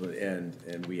the ultimate end,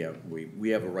 and we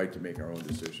have a right to make our own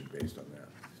decision based on that.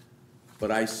 But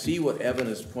I see what Evan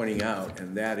is pointing out,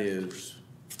 and that is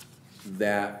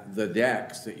that the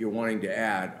decks that you're wanting to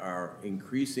add are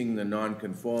increasing the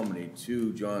nonconformity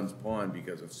to John's Pond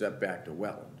because of setback to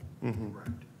wetland.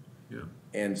 Correct. Yeah.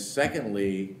 And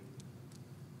secondly,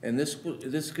 and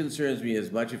this concerns me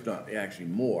as much, if not actually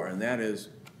more, and that is,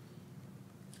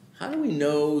 how do we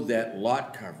know that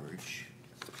lot coverage,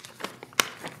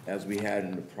 as we had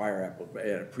in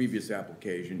the previous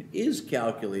application, is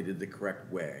calculated the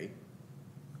correct way,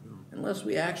 unless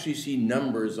we actually see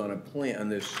numbers on a plan, on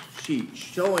this sheet,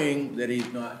 showing that he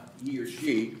or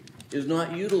she is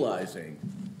not utilizing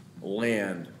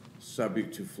land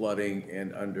subject to flooding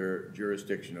and under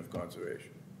jurisdiction of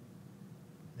conservation?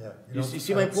 Yeah. You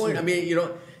see my point? I mean,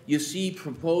 you see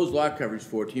proposed lot coverage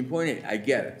 14.8, I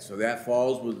get it. So that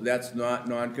falls with, that's not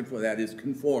non-conforming, that is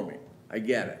conforming, I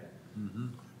get it.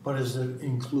 But does it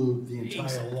include the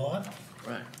entire lot?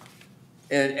 Right.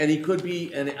 And he could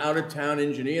be an out-of-town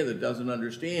engineer that doesn't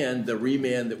understand the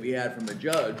remand that we had from a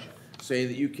judge saying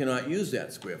that you cannot use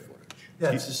that square footage. Yeah,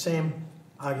 it's the same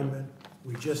argument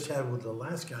we just had with the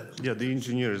last guy that Yeah, the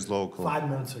engineer is local. 5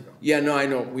 minutes ago. Yeah, no, I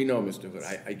know, we know, Mr. Hood,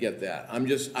 I get that. I'm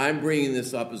bringing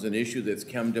this up as an issue that's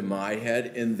come to my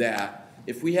head in that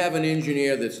if we have an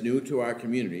engineer that's new to our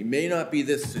community, may not be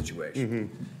this situation,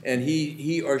 and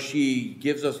he or she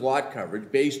gives us lot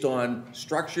coverage based on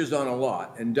structures on a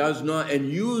lot and does not,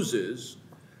 and uses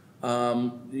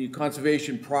the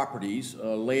conservation properties,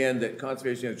 land that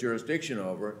conservation has jurisdiction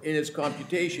over, in its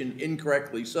computation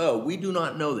incorrectly so, we do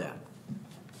not know that.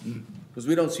 Because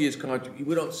we don't see his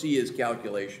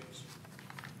calculations.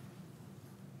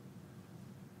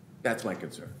 That's my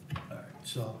concern. All right,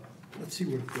 so let's see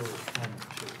what it goes from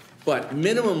to. But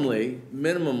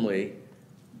minimally,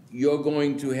 you're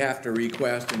going to have to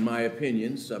request, in my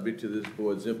opinion, subject to this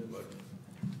board's input,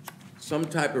 some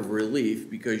type of relief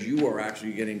because you are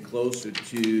actually getting closer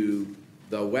to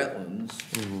the wetlands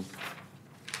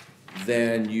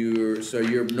than so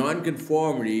your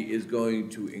nonconformity is going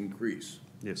to increase.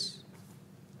 Yes.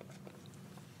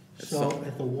 So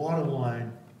at the water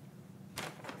line,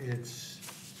 it's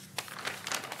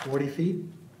 40 feet?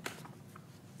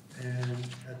 And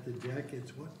at the deck,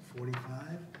 it's what,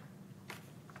 45?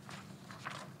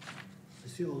 I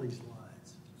see all these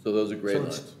lines. So those are grade So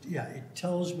it's- lines. Yeah, it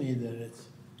tells me that it's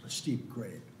a steep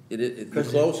grade. The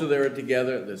closer they're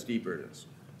together, the steeper it is.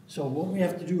 So what we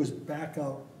have to do is back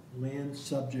out land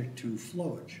subject to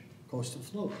flowage, coastal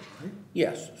flowage, right?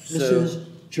 Yes, This so, is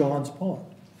John's Pond.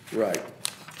 right.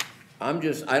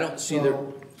 I don't see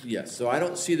So- so I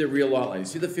don't see the real lot line. You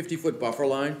see the 50-foot buffer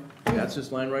line? That's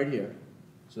this line right here.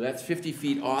 So that's 50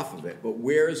 feet off of it, but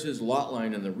where is his lot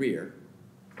line in the rear?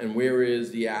 And where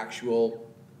is the actual,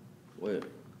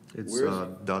 It's where is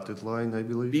a dotted line, I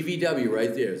believe. BVW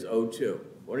right there is 02.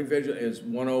 Voting vegetable is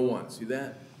 101. See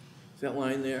that? Is that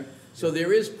line there? So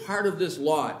there is part of this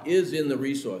lot is in the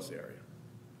resource area.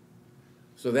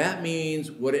 So that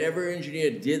means whatever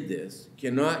engineer did this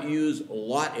cannot use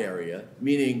lot area,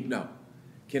 meaning,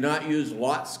 cannot use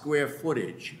lot square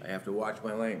footage. I have to watch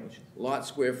my language. Lot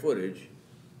square footage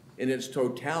in its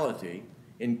totality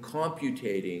in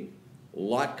computating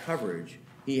lot coverage.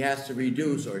 He has to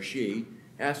reduce, or she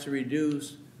has to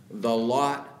reduce the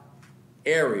lot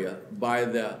area by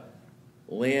the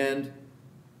land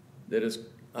that is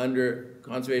under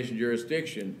conservation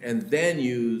jurisdiction, and then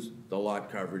use the lot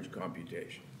coverage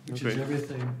computation. Which is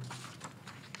everything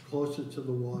closer to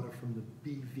the water from the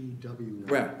BVW. road.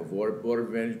 Correct,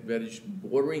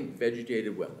 bordering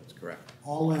vegetated wetlands, correct.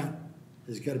 All that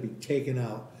has got to be taken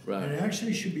out. Right. And it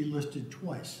actually should be listed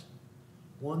twice.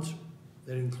 Once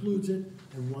that includes it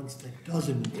and once that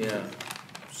doesn't include it. Yeah.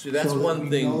 See, that's So that one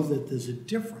we know thing, that there's a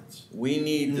difference. we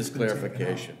need And this it's been taken out.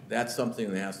 clarification. That's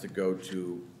something that has to go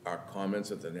to our comments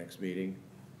at the next meeting.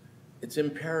 It's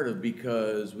imperative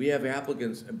because we have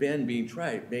applicants, Ben being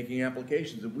tried, making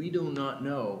applications that we do not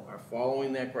know are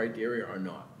following that criteria or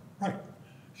not. Right.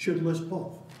 Should list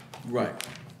both. Right.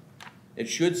 It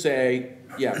should say,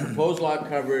 yeah, proposed lot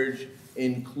coverage,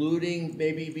 including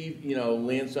maybe,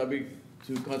 land subject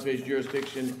to conservation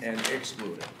jurisdiction and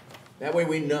excluded. That way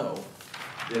we know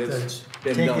that it's That's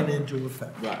been taken done. into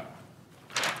effect. Right.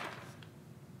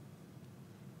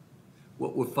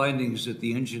 What we're finding is that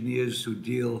the engineers who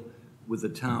deal with the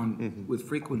town with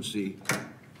frequency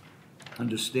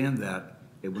understand that,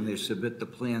 and when they submit the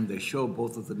plan, they show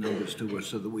both of the numbers to us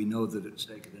so that we know that it's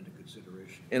taken into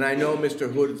consideration. And I know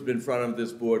Mr. Hood has been in front of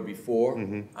this board before.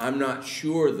 I'm not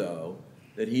sure, though,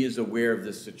 that he is aware of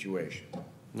this situation.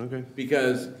 Okay.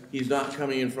 Because he's not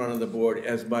coming in front of the board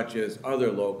as much as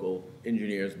other local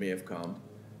engineers may have come.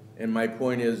 And my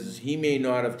point is, he may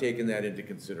not have taken that into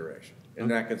consideration, and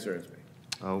that concerns me.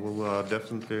 I will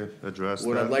definitely address that.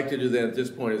 What I'd like to do then at this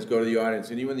point is go to the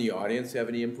audience. Anyone in the audience have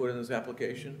any input in this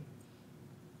application?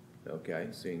 Okay,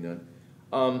 seeing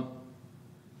none.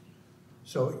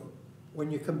 So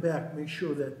when you come back, make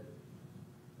sure that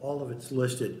all of it's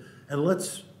listed. And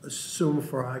let's assume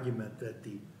for argument that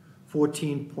the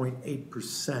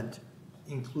 14.8%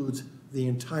 includes the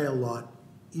entire lot,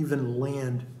 even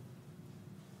land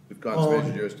With conservation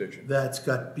owned jurisdiction. that's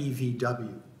got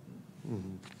BVW.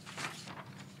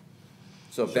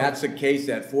 So if that's the case,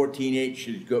 that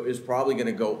 14.8 is probably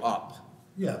gonna go up.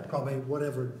 Yeah, probably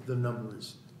whatever the number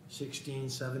is, 16,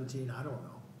 17, I don't know.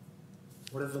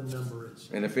 Whatever the number is.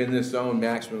 And if in this zone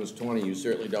maximum is 20, you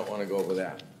certainly don't wanna go over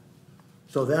that.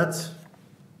 So that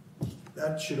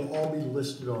should all be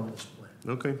listed on this plan.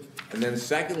 Okay. And then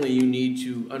secondly, you need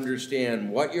to understand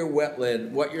what your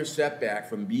wetland, what your setback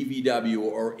from BVW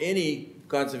or any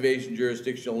conservation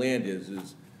jurisdictional land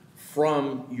is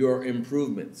from your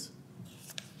improvements.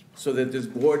 So that this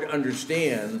board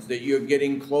understands that you're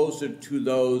getting closer to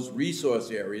those resource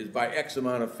areas by X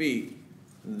amount of feet,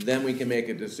 then we can make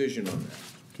a decision on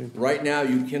that. Okay. Right now,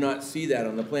 you cannot see that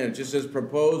on the plan. It just says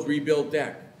proposed rebuilt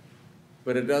deck.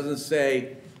 But it doesn't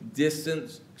say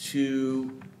distance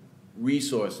to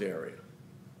resource area.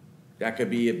 That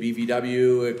could be a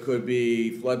BVW, it could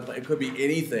be floodplain, it could be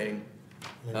anything,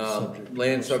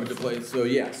 land subject to place. So,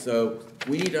 yeah, so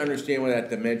we need to understand what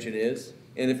that dimension is.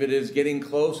 And if it is getting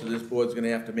closer, this board's gonna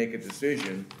have to make a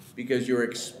decision because you're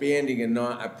expanding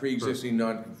a pre-existing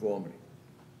nonconformity.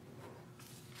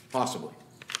 Possibly.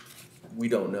 We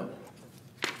don't know.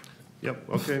 Yep,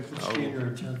 okay. Standard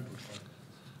or 10%,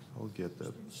 I'll get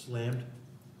that. slammed.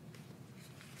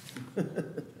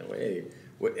 Wait,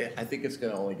 I think it's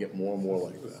gonna only get more and more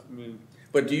like that.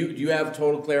 But do you have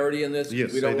total clarity in this?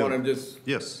 Yes, We don't I do. wanna just,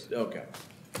 Yes. okay.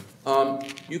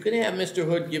 You can have Mr.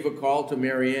 Hood give a call to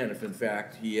Mary Ann if in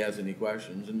fact he has any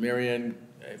questions. And Mary Ann,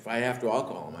 if I have to, I'll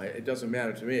call him. It doesn't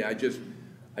matter to me. I just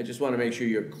wanna make sure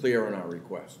you're clear on our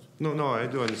request. No, I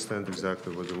do understand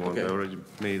exactly what you want. I Okay. already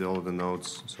made all the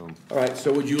notes, so, All right,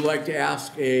 so would you like to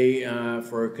ask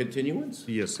for a continuance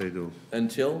yes, I do.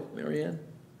 until, Mary Ann?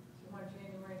 You want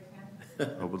January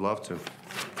 10th? I would love to.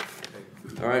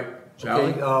 All right,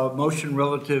 Charlie? Okay, motion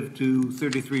relative to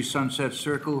 33 Sunset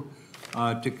Circle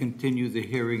to continue the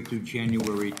hearing to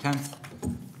January 10th,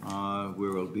 where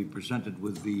it'll be presented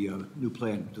with the new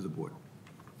plan to the board.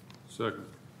 Second.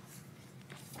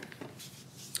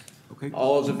 Okay?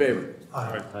 All those in favor?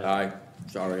 Aye. Aye.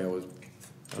 Sorry, I was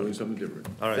doing something different.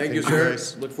 All right, Thank you, thank you, sir.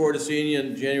 guys. Look forward to seeing you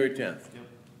on January 10th.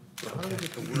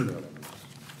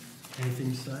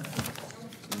 Anything to say?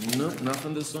 No,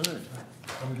 nothing to sign.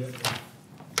 Come get that.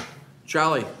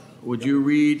 Charlie, would you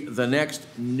read the next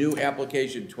new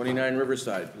application, 29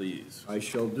 Riverside, please? I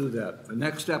shall do that. The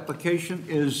next application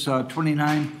is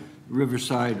 29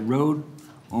 Riverside Road.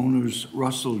 Owners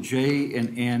Russell J.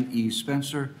 and Ann E.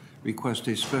 Spencer request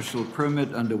a special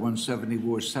permit under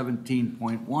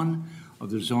 174-17.1 of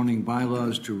the zoning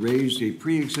bylaws to raise a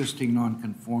pre-existing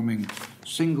non-conforming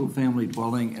single-family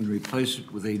dwelling and replace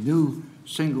it with a new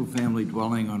single-family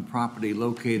dwelling on property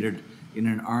located in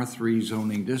an R3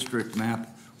 zoning district,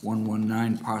 map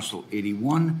 119, parcel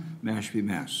 81, Mashpee,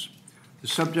 Mass. The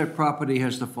subject property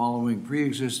has the following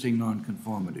pre-existing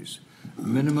nonconformities: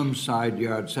 minimum side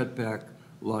yard setback,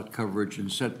 lot coverage,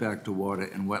 and setback to water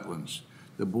and wetlands.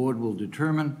 The board will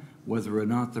determine whether or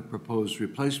not the proposed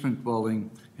replacement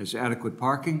dwelling has adequate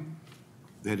parking,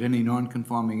 that any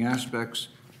non-conforming aspects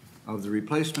of the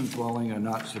replacement dwelling are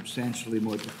not substantially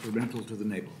more detrimental to the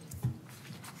neighborhood.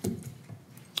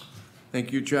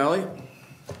 Thank you, Charlie.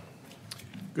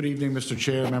 Good evening, Mr.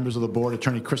 Chair, members of the board.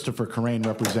 Attorney Christopher Corain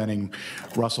representing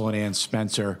Russell and Ann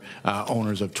Spencer,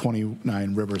 owners of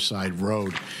 29 Riverside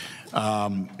Road.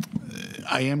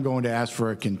 I am going to ask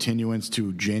for a continuance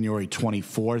to January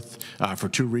 24th for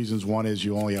two reasons. One is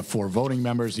you only have 4 voting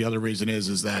members. The other reason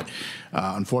is that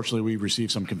unfortunately we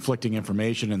received some conflicting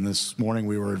information, and this morning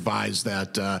we were advised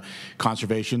that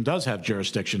Conservation does have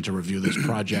jurisdiction to review this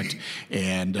project,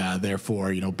 and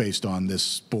therefore, based on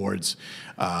this board's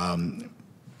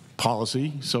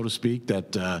policy, so to speak,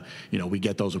 that we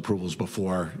get those approvals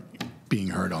before being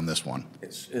heard on this one.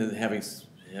 It's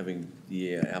having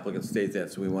the applicant state that,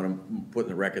 so we want to put in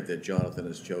the record that Jonathan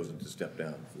has chosen to step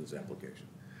down for this application.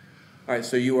 All right,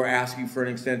 so you are asking for an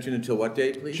extension until what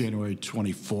date, please? January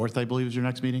 24th, I believe, is your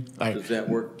next meeting? Does that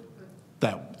work?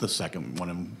 The second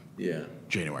one in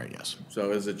January, yes.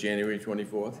 So is it January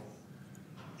 24th?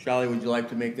 Charlie, would you like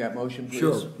to make that motion, please?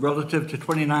 Sure. Relative to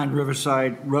 29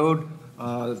 Riverside Road,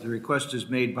 the request is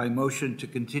made by motion to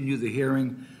continue the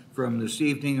hearing from this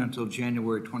evening until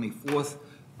January 24th,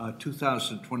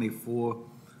 2024,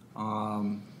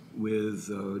 with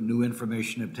new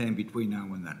information obtained between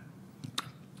now and then.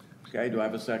 Okay, do I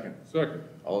have a second? Second.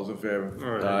 All those in favor?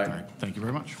 All right. All right, thank you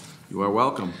very much. You are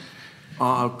welcome.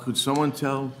 Could someone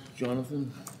tell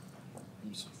Jonathan?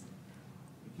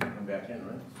 Come back in,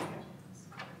 right?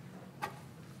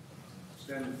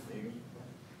 Send it, there you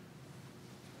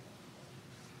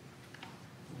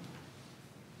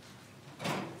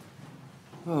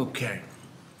go. Okay.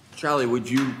 Charlie, would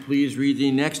you please read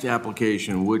the next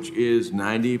application, which is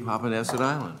 90 Papaneset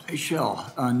Island? I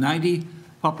shall. 90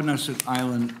 Papaneset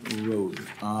Island Road.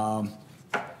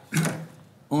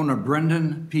 Owner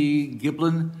Brendan P.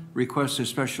 Giblin requests a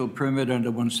special permit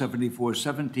under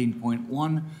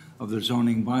 174-17.1 of the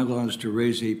zoning bylaws to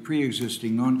raise a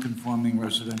pre-existing non-conforming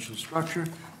residential structure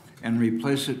and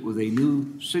replace it with a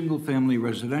new single-family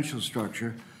residential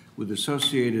structure with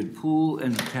associated pool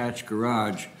and attached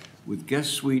garage with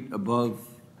guest suite above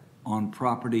on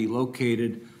property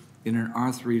located in an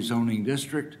R3 zoning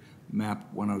district,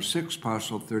 map 106,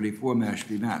 parcel 34,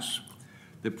 Mashpee, Mass.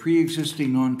 The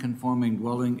pre-existing non-conforming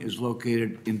dwelling is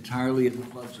located entirely in the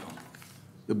flood zone.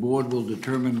 The board will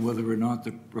determine whether or not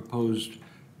the proposed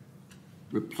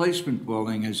replacement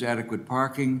dwelling has adequate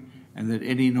parking and that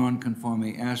any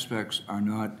non-conforming aspects are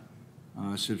not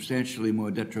substantially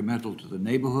more detrimental to the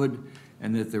neighborhood,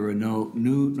 and that there are no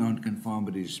new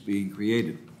nonconformities being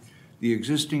created. The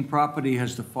existing property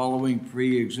has the following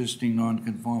pre-existing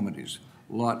nonconformities: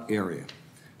 lot area,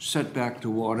 setback to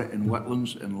water and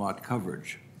wetlands, and lot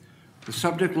coverage. The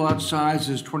subject lot size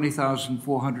is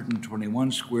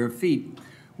 20,421 square feet,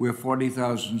 where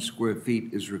 40,000 square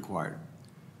feet is required.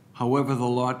 However, the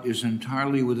lot is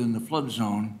entirely within the flood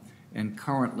zone and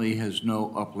currently has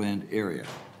no upland area.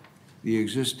 The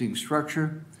existing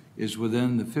structure is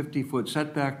within the 50-foot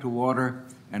setback to water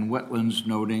and wetlands,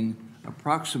 noting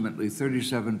approximately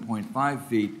 37.5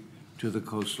 feet to the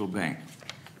coastal bank.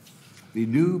 The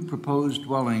new proposed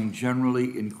dwelling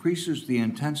generally increases the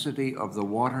intensity of the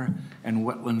water and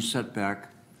wetland setback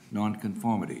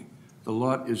nonconformity. The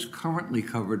lot is currently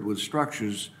covered with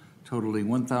structures totaling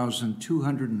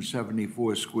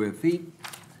 1,274 square feet.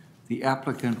 The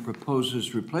applicant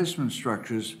proposes replacement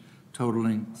structures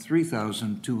totaling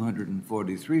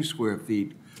 3,243 square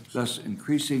feet, thus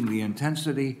increasing the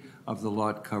intensity of the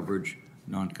lot coverage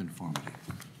nonconformity.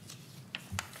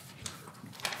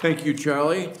 Thank you,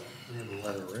 Charlie. We have a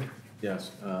letter, right?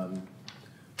 Yes. Want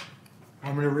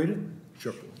me to read it?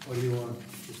 Sure. What do you want?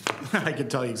 I can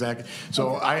tell you exactly.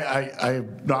 So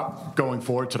I'm not going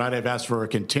forward tonight. I've asked for a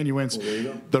continuance. Well, there you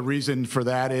go. The reason for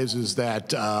that is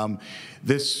that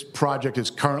this project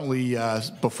is currently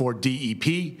before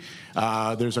DEP.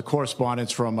 There's a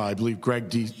correspondence from, I believe, Greg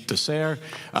DeSere,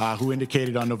 who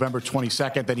indicated on November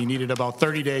 22nd that he needed about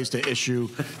 30 days to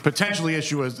potentially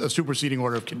issue a superseding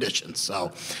order of conditions.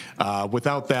 So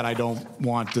without that, I don't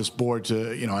want this board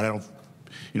to,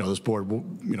 this board,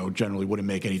 generally wouldn't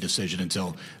make any decision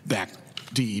until that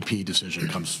DEP decision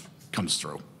comes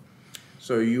through.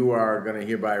 So you are going to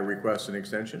hereby request an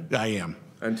extension? I am.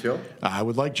 Until? I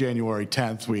would like January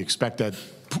 10th. We expect that,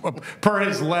 per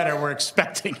his letter, we're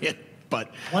expecting it,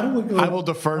 but Why don't we go? I will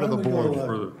defer to the why don't we board.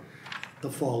 go, the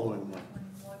following one.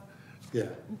 Yeah.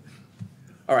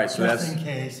 All right, so Just that's, in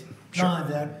case. No,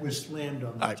 that was slammed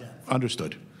on the 10th.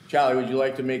 Understood. Charlie, would you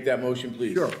like to make that motion,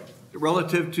 please? Sure.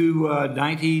 Relative to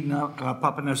 90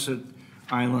 Papaneset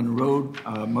Island Road.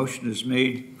 Motion is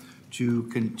made to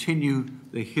continue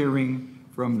the hearing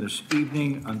from this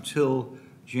evening until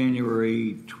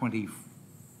January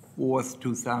 24th,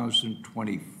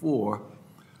 2024,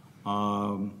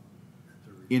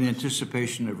 in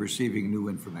anticipation of receiving new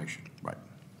information. Right.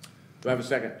 Do I have a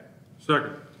second?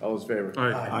 Second. All those in favor?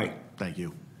 Aye. Thank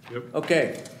you.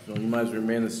 Okay, so you might as well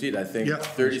remain in the seat, I think. Yep.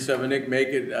 37, Nick, make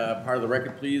it part of the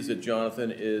record, please, that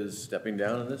Jonathan is stepping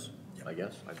down in this, I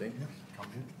guess, I think.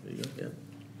 There you go,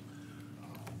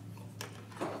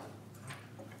 yeah.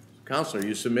 Counselor,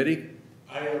 you submitting?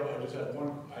 I just had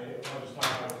one, I just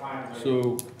talked about clients.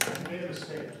 So, I made a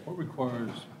mistake. what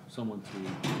requires someone to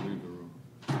leave the room?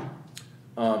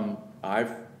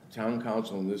 Town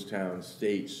council in this town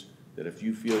states that if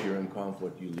you feel you're in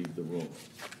conflict, you leave the room.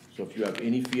 So if you have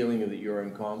any feeling that you're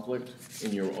in conflict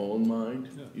in your own mind,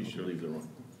 you should leave the room.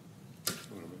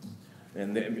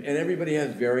 And everybody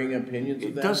has varying opinions of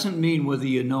It that. doesn't mean whether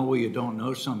you know or you don't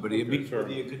know somebody. It means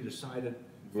whether you can decide it.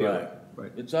 Right.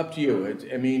 Right. It's up to you.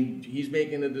 I mean, he's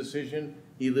making a decision,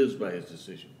 he lives by his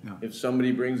decision. Yeah. If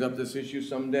somebody brings up this issue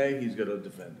someday, he's gonna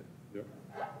defend it, Yep.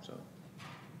 so.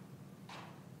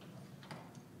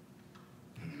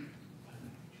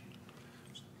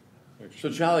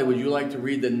 So Charlie, would you like to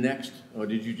read the next, or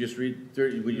did you just read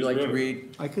 30, would you like to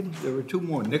read? I could, there were two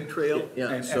more, Nick Trail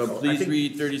Yeah, and so Echo. I please think-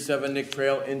 read 37 Nick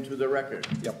Trail into the record.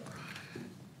 Yep.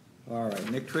 All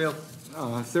right, Nick Trail,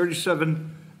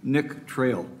 37 Nick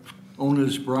Trail.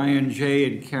 Owners Brian J.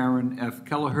 and Karen F.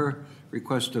 Kelleher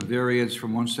request a variance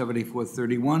from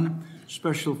 17431,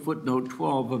 special footnote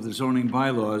 12 of the zoning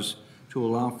bylaws to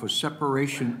allow for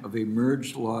separation of a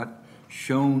merged lot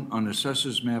shown on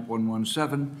Assessors Map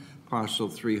 117, parcel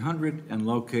 300, and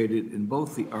located in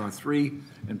both the R3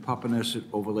 and Papaneset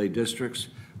overlay districts,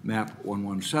 map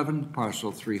 117,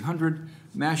 parcel 300,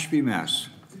 Mashpee, Mass.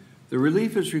 The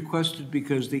relief is requested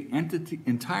because the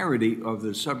entirety of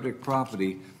the subject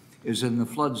property is in the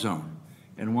flood zone,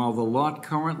 and while the lot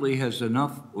currently has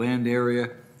enough land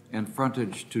area and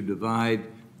frontage to divide,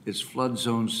 its flood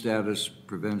zone status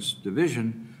prevents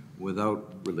division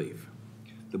without relief.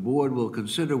 The board will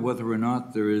consider whether or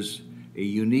not there is a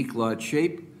unique lot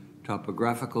shape,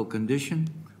 topographical condition,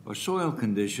 or soil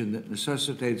condition that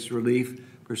necessitates relief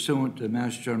pursuant to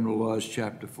Mass General Laws,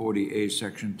 Chapter 40A,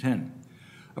 Section 10.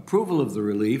 Approval of the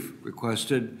relief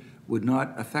requested would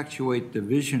not effectuate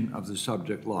division of the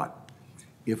subject lot.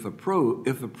 If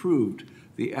approved,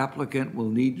 the applicant will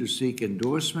need to seek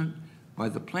endorsement by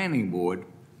the planning board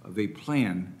of a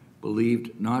plan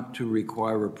believed not to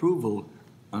require approval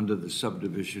under the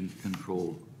subdivision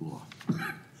control law.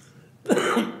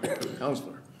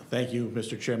 Counselor. Thank you,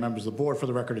 Mr. Chair, members of the board. For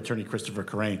the record, Attorney Christopher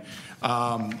Corain.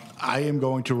 I am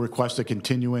going to request a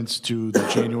continuance to the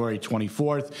January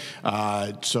 24th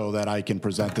so that I can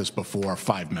present this before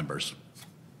 5 members.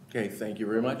 Okay, thank you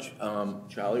very much.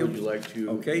 Charlie, would you like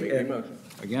to make a motion?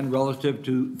 Again, relative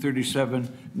to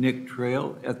 37 Nick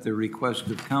Trail, at the request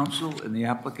of council and the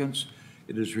applicants,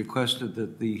 it is requested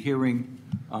that the hearing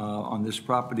on this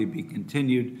property be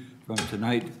continued from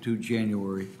tonight to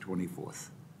January 24th.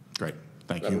 Great,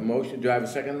 thank Do I have a you. motion? Do I have a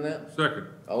second on that? Second.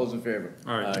 All those in favor?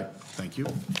 Aye. Thank you.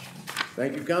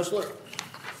 Thank you, Counselor.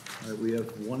 All right, we have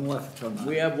one left on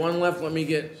We have one left, let me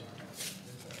get,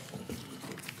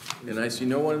 and I see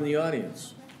no one in the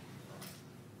audience.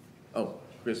 Oh,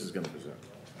 Chris is gonna present.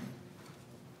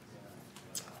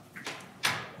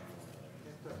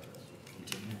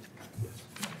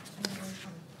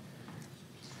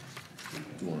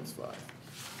 2 minutes 5.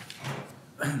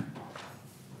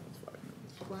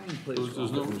 Brian plays There's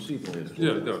off no- the receiver.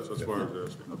 Yeah, it does, that's why I was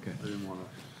asking. Okay. I didn't wanna,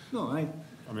 No, I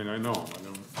mean, I know,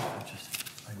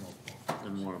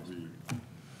 didn't wanna be,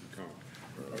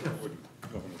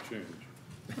 nothing to change.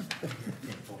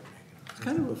 it's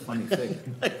kind of a funny thing.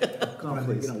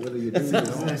 Conflict, you know, whether you do or you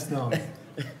don't. Nice knowing.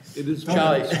 It is.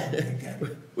 Charlie,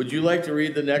 would you like to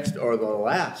read the next or the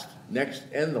last? Next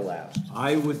and the last?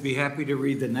 I would be happy to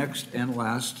read the next and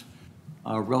last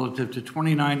relative to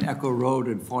 29 Echo Road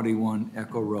and 41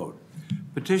 Echo Road.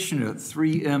 Petitioner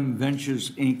 3M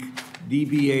Ventures, Inc.,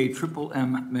 DBA Triple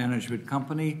M Management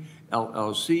Company,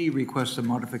 LLC, requests a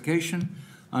modification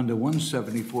under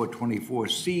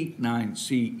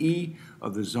 17424C9CE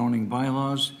of the zoning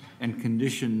bylaws and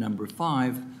condition number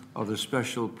 5 of the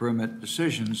special permit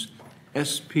decisions,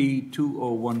 SP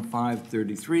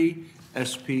 201533,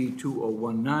 SP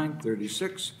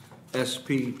 201936,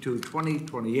 SP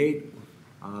 22028,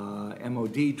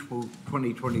 MOD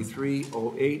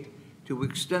 2023-08, to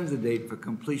extend the date for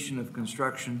completion of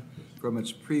construction from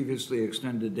its previously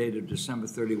extended date of December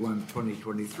 31,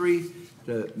 2023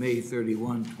 to May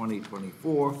 31,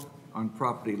 2024, on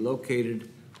property located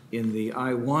in the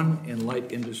I-1 and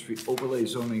light industry overlay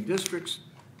zoning districts,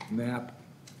 map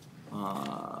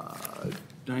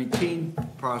 19,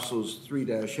 parcels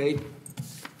 3-8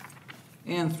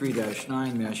 and 3-9,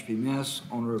 Mashpee, Mass.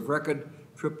 Owner of record,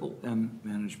 Triple M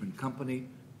Management Company,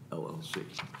 LLC.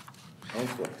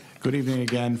 Good evening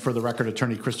again. For the record,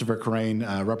 Attorney Christopher Crane,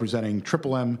 representing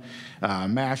Triple M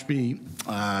Mashpee.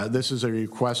 This is a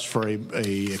request for a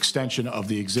extension of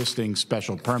the existing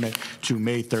special permit to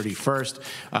May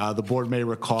 31st. The board may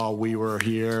recall we were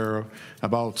here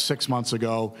about 6 months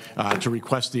ago to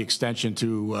request the extension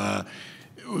to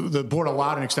the board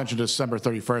allowed an extension to December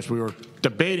 31st. We were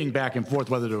debating back and forth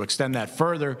whether to extend that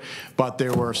further, but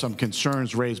there were some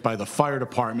concerns raised by the fire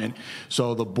department.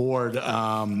 So the board,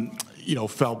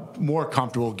 felt more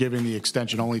comfortable giving the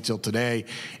extension only till today,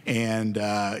 and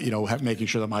making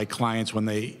sure that my clients,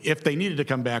 if they needed to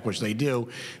come back, which they do,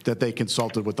 that they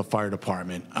consulted with the fire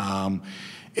department.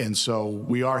 And so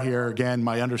we are here again.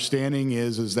 My understanding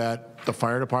is that the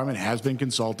fire department has been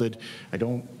consulted. I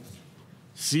don't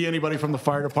see anybody from the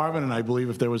fire department, and I believe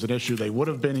if there was an issue, they would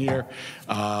have been here.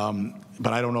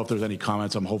 But I don't know if there's any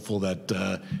comments. I'm hopeful that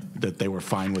they were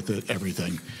fine with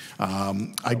everything.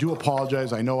 I do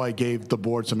apologize. I know I gave the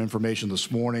board some information this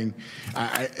morning.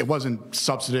 It wasn't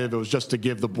substantive. It was just to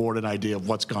give the board an idea of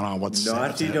what's gone on, what's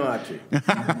Naughty.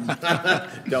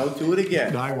 Don't do it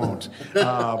again. No, I won't.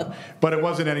 But it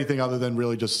wasn't anything other than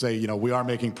really just say, we are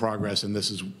making progress, and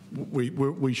this is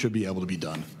we should be able to be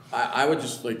done. I would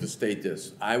just like to state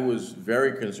this. I was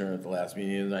very concerned at the last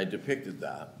meeting, and I depicted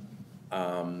that.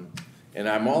 And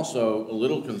I'm also a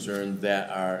little concerned that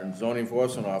our zoning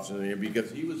enforcement officer here, because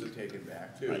he was taken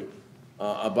back too,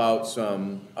 about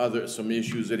some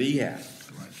issues that he had.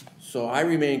 So I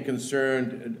remain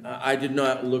concerned. I did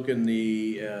not look in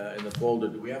the folder.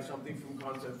 Do we have something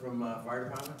from fire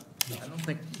department? I don't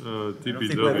think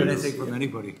DPW. we have anything from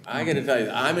anybody. I got to tell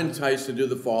you, I'm enticed to do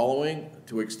the following,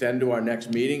 to extend to our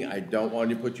next meeting. I don't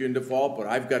want to put you in default, but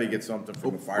I've got to get something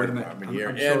from the fire wait a minute. department I'm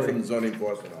here sorry. and from the zoning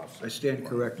enforcement officer. I stand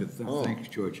corrected. Thanks,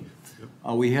 George.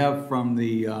 We have from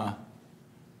the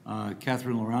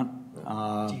Catherine Laurent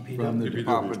from the DPW.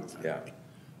 department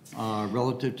Yeah.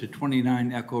 relative to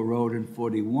 29 Echo Road and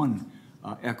 41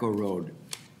 Echo Road.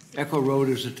 Echo Road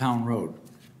is a town road.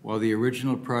 While the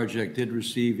original project did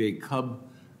receive a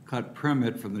cut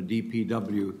permit from the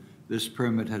DPW, this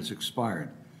permit has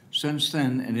expired. Since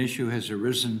then, an issue has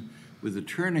arisen with the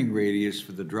turning radius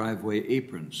for the driveway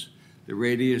aprons. The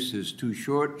radius is too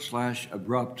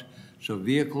short/abrupt, so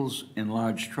vehicles and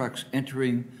large trucks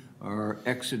entering or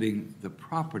exiting the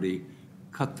property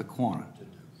cut the corner.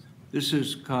 This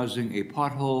is causing a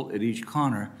pothole at each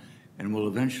corner and will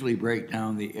eventually break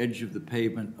down the edge of the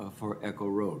pavement for Echo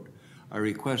Road. I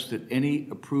request that any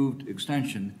approved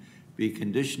extension be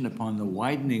conditioned upon the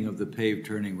widening of the paved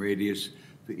turning radius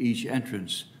for each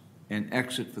entrance and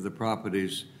exit for the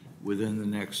properties within the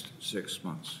next 6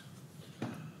 months.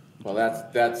 Well,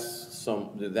 that's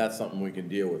something we can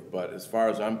deal with, but as far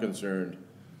as I'm concerned,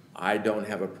 I don't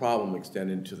have a problem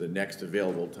extending to the next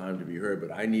available time to be heard,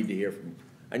 but I need to hear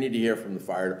from the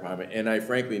fire department, and I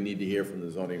frankly need to hear from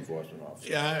the zoning enforcement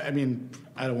officer. Yeah, I mean,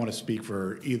 I don't want to speak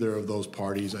for either of those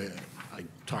parties. I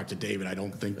talked to David. I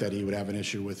don't think that he would have an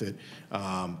issue with it.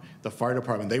 The fire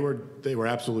department, they were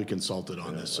absolutely consulted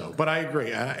on this. So, but I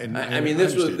agree. I mean,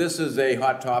 this is a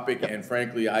hot topic, and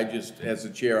frankly, I just, as the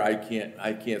chair, I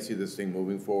can't see this thing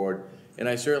moving forward. And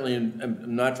I certainly am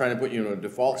not trying to put you in a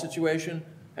default situation.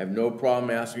 I have no problem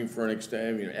asking for an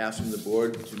asking the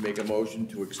board to make a motion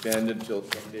to extend until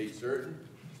some date certain,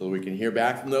 so that we can hear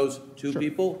back from those two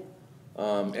people.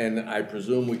 And I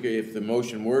presume we could, if the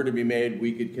motion were to be made,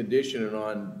 we could condition it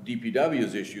on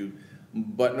DPW's issue,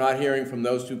 but not hearing from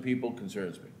those two people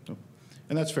concerns me.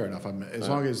 And that's fair enough. As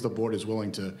long as the board is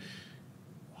willing to.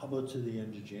 How about to the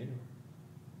end of January?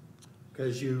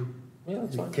 Because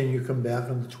that's fine. can you come back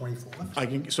on the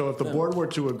 24th? So if the board were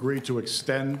to agree to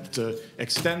extend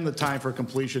the time for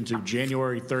completion to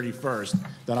January 31st,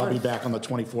 then I'll be back on the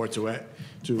 24th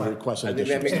to request an I think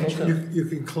that additional. makes extension. You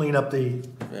can clean up the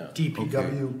Yeah.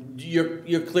 DPW.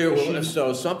 You're clear,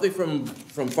 so something from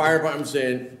fire department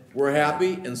saying, we're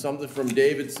happy, and something from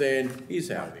David saying, he's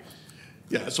happy.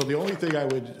 Yeah, so the only thing I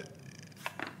would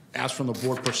ask from the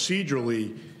board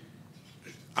procedurally,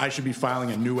 I should be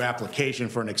filing a new application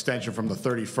for an extension from the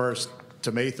 31st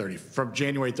to May 30th, from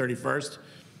January 31st,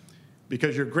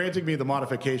 because you're granting me the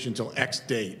modification till X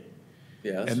date.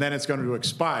 Yes. And then it's going to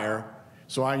expire,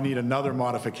 so I need another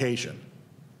modification.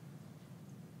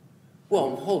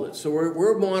 Well, hold it, so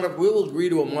we'll agree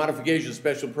to a modification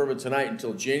special permit tonight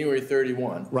until January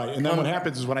 31. Right, and then what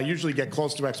happens is when I usually get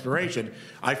close to expiration,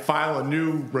 I file a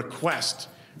new request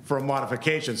for a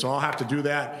modification, so I'll have to do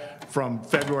that from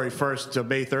February 1st to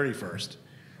May 31st.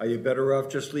 Are you better off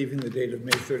just leaving the date of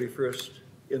May 31st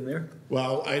in there?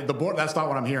 Well, the board, that's not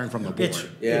what I'm hearing from the board.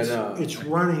 It's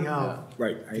running out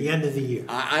Right. at the end of the year.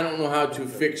 I don't know how to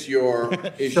fix your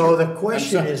issue. So the I'm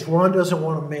question sorry. is, Ron doesn't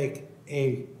want to make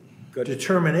a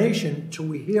determination till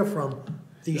we hear from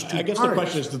these two parties. I guess the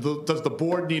question is, does the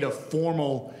board need a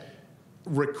formal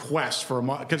request for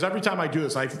a because every time I do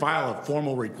this, I file a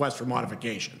formal request for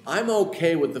modification. I'm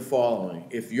okay with the following.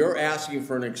 If you're asking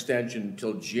for an extension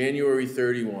until January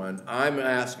 31, I'm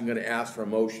gonna ask for a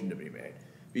motion to be made.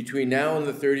 Between now and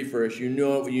the 31st, you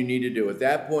know what you need to do. At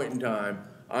that point in time,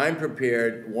 I'm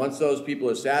prepared, once those people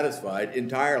are satisfied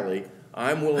entirely,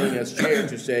 I'm willing as chair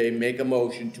to say, make a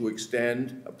motion to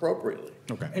extend appropriately.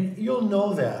 Okay. And you'll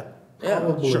know that, Yeah,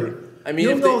 probably. sure. I mean,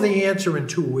 You'll if know they- the answer in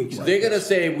 2 weeks. They're gonna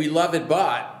say, we love it,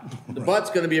 but, the but's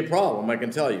gonna be a problem, I can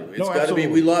tell you. It's No, gotta be, absolutely.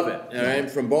 we love it, all right,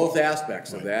 from both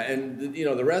aspects of that. And, you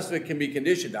know, the rest of it can be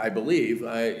conditioned, I believe.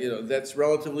 You know, that's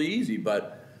relatively easy,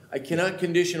 but I cannot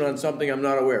condition on something I'm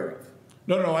not aware of.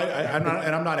 No, I'm not,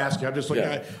 and I'm not asking, I'm just looking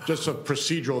Yeah. at just some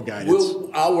procedural guidance.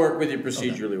 I'll work with you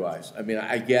procedurally wise. I mean,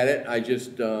 I get it, I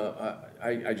just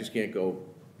can't go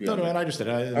No, beyond and that. I understand,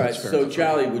 All right, that's fair. so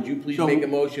Charlie, would you please So- make a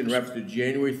motion in reference to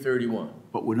January 31?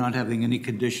 But we're not having any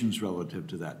conditions relative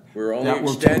to that. We're only That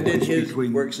will take extending place his,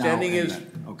 between we're now extending and his,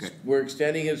 then. Okay. we're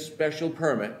extending his special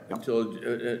permit until,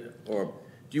 or,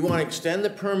 do you want to extend the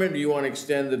permit, or do you want to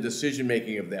extend the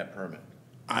decision-making of that permit?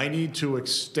 I need to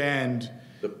extend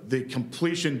the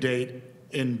completion date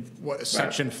in what,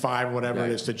 section 5, whatever it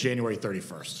Right. is, to January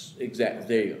 31st. Exactly,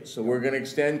 there you go. So we're going to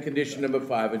extend condition number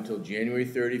 5 until January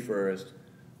 31st,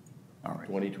 All right.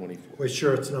 2024. We're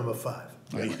sure it's number 5.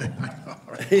 Yeah,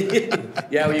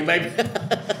 well, you might,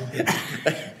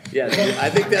 yeah, I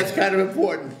think that's kind of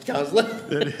important, Counselor.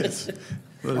 It is.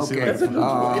 Let's see Okay, what-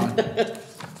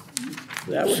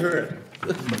 That would hurt.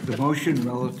 the motion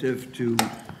relative to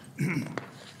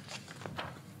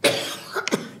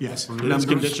Yes, it is numbers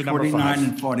condition number 49 5.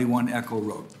 and 41 Echo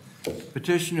Road.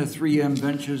 Petitioner 3M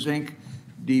Ventures, Inc.,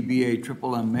 DBA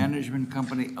Triple M Management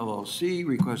Company, LLC,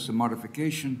 requests a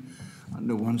modification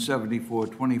under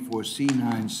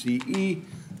 174-24C9CE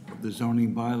of the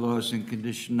zoning bylaws in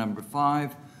condition number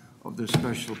 5 of the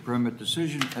special permit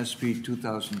decision, SP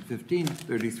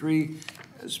 2015-33,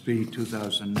 SP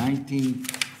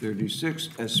 2019-36,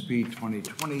 SP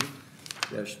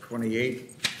 2020-28,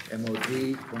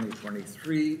 MOD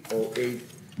 2023-08,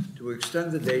 to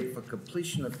extend the date for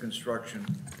completion of construction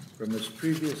from its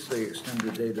previously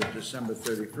extended date of December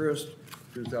 31st,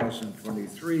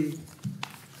 2023,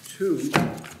 to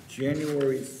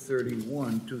January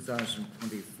 31,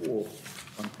 2024,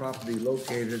 on property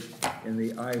located in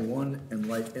the I-1 and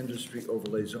Light Industry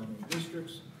Overlay Zoning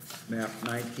Districts, map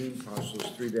 19, parcels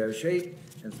 3-8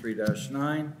 and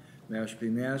 3-9,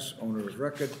 Mashpee, Mass, owner of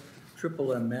record,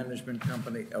 Triple M Management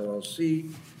Company,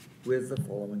 LLC, with the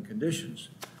following conditions.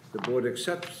 The board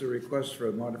accepts the request for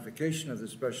a modification of the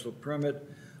special permit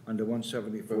under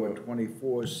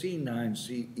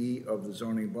 174-24C9CE of the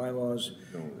zoning bylaws,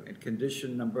 and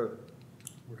condition number,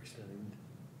 We're extending.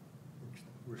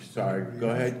 Sorry, go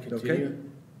ahead, Okay. continue.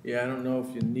 Yeah, I don't know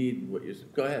if you need what you,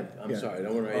 go ahead, I'm Yeah. sorry, I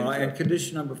don't want to and interrupt.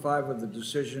 condition number 5 of the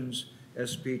decisions,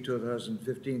 SP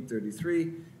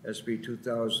 2015-33, SP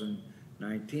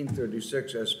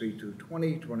 2019-36, SP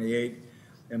 220-28,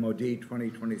 MOD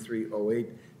 2023-08,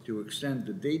 to extend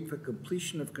the date for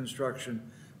completion of construction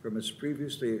from its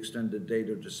previously extended date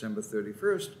of December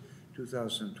 31st,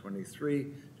 2023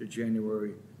 to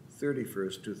January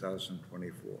 31st,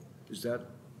 2024. Is that,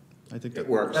 I think It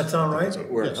works. That sound right?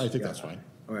 It works. I think that's fine.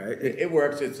 all right? It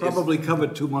works, it's. Probably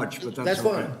covered too much, but That's that's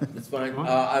okay. fine, that's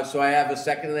fine. So I have a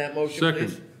second to that motion, Second.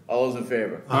 please? All those in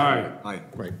favor? Aye. Aye.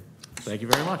 Great. Thank you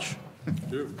very much.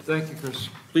 Thank you, Chris.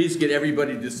 Please get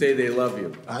everybody to say they love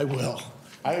you. I will.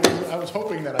 I was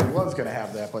hoping that I was going to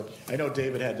have that, but I know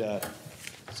David had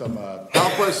some,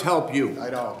 Help us help you. I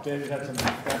know, David had some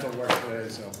dental work today,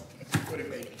 so couldn't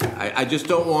make it. I just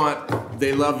don't want,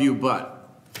 they love you, but.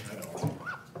 I know.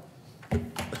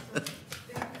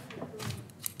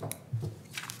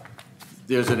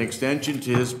 There's an extension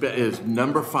to his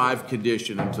number 5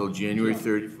 condition until January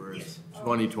 31st,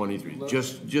 2023.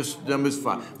 Just numbers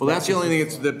 5. Well, that's the only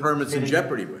thing the permit's in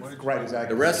jeopardy with. Right,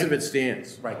 exactly. The rest of it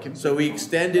stands. Right. So we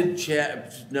extended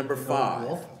number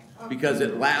 5 because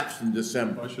it lapsed in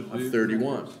December of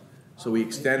 31. So we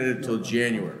extended it till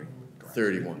January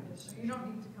 31. You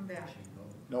don't need to come back.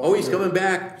 Oh, he's coming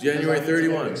back January Because I need to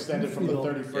get it 31. Extended from the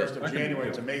 31st of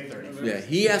January to May 31st. Yeah,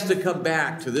 he has to come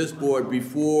back to this board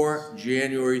before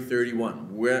January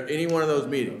 31, where, any one of those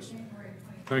meetings.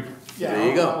 Thank you. Yeah, There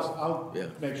you go. I'll Yeah.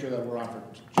 make sure that we're on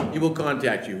for. He will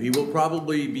contact you. He will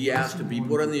probably be asked to be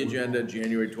put on the agenda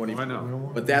January 24. I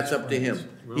know. But that's up to him.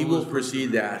 He will proceed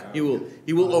that. He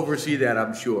will oversee that,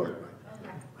 I'm sure.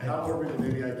 And I'll work with it,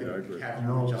 maybe I can have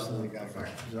you reach out to the guy.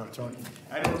 He's not talking.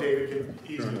 I know David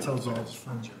can easily. Tells all his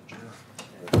friends.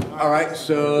 All right,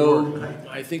 so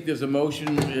I think there's a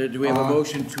motion. Do we have a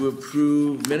motion to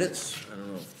approve minutes? I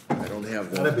don't know. I don't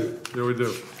have Gotta one. be. Yeah, we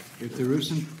do. If there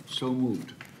isn't, so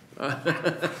moved.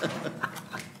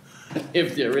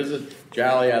 If there isn't,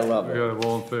 Charlie, I love I it. got it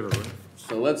all in favor, right?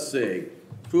 So let's see.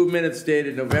 Approved minutes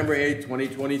dated November 8th,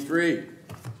 2023.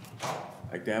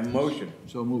 Like to have a motion.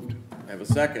 So moved. Have a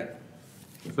second.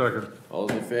 Second. All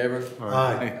those in favor?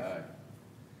 Aye.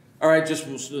 All right, just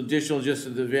additional, just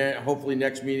at the very, hopefully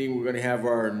next meeting, we're gonna have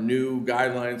our new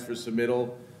guidelines for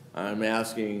submittal. I'm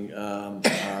asking,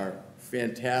 our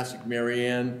fantastic Mary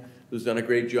Ann, who's done a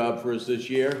great job for us this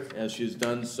year, as she's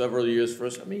done several years for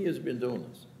us. How many years have you been doing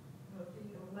this? Will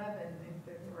be 11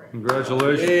 in February.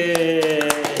 Congratulations. Yay!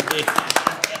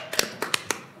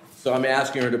 So I'm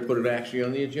asking her to put it actually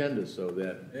on the agenda so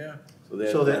that. Yeah.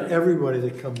 So that everybody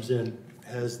that comes in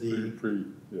has the,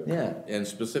 Yeah, and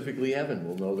specifically Evan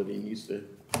will know that he needs to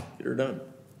get her done.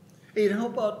 Hey, and how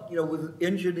about, with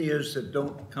engineers that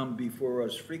don't come before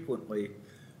us frequently,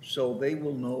 so they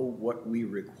will know what we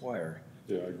require?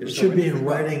 Yeah, I agree. it should be in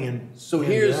writing and. So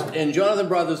handed here's, out. and Jonathan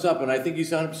brought this up, and I think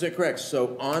he's 100% correct.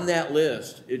 So on that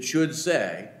list, it should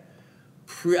say,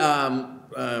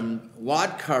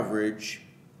 lot coverage,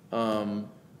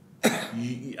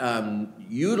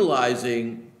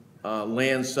 utilizing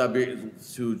land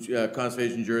subject to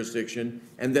conservation jurisdiction,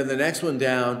 and then the next one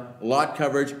down, lot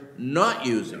coverage not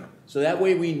using. So that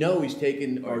way we know he's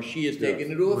taken, or she has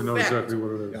taken into effect. We know exactly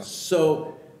what it is.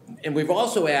 So, and we've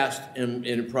also asked, and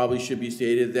it probably should be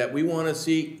stated, that we want to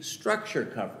see structure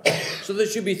coverage. So there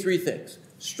should be three things: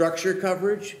 structure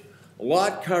coverage,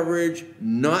 lot coverage,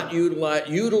 not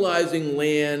utilizing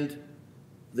land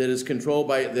that is controlled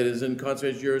by, that is in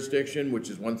conservation jurisdiction, which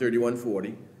is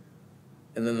 13140.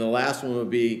 And then the last one would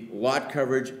be lot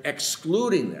coverage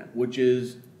excluding that, which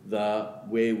is the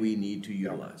way we need to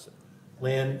utilize it.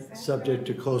 Land subject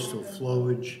to coastal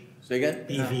flowage, Say again?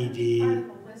 BVD.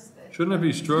 Shouldn't it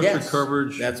be structure Yes,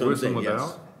 coverage that's what I'm with and saying, yes.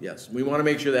 without? Yes, we want to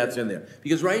make sure that's in there.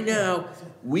 Because right now,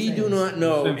 we do not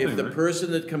know Same if thing, the right?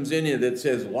 person that comes in here that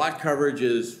says lot coverage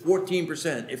is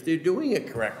 14%, if they're doing it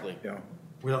correctly. Yeah.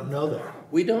 We don't know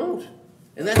that. We don't.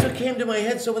 And that's what came to my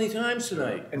head so many times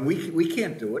tonight. And we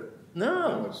can't do it.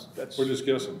 No. We're just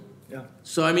guessing. Yeah.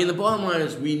 So, I mean, the bottom line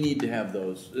is we need to have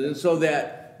those. And so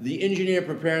that the engineer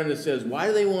preparing this says, why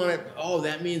do they want it? Oh,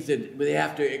 that means that they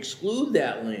have to exclude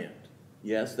that land.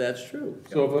 Yes, that's true.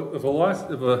 So if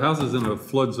a house is in a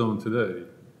flood zone today,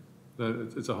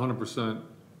 then it's 100%.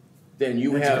 Then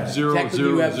you have, Zero, technically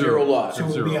you have zero, zero zero. lots. So it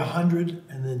would be Zero. 100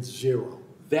 and then 0.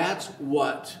 That's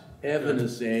what Evan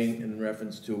is saying in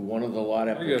reference to one of the lot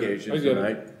I get it, applications I get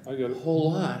tonight. it, I get it.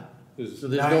 Whole lot. There's- So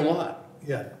there's no lot.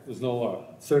 Yeah, There's no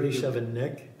lot. 37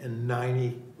 Nick and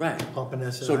 90 Right.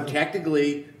 Pompanesett So Island.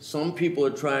 technically, some people are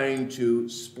trying to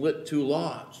split two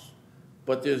lots,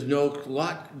 but there's no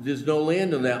lot, there's no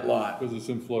land on that lot. Because it's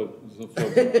in flood, it's in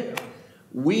flood zone.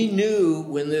 We knew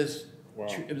when this Wow.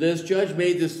 judge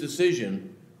made this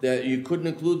decision that you couldn't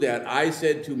include that. I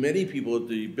said to many people at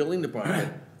the building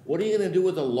department, what are you gonna do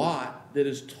with a lot that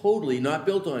is totally not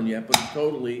built on yet, but is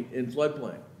totally in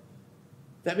floodplain?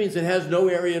 That means it has no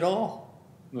area at all.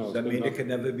 No, Does that mean it can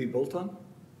never be built on?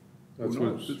 That's Who what,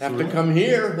 knows? Have to come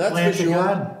here, that's for Plant the sure.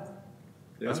 garden.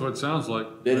 that's what it sounds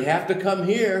like. They'd have to come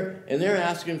here, and they're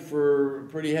asking for a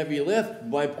pretty heavy lift.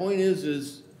 My point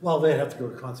is, Well, they'd have to go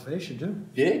to conservation too.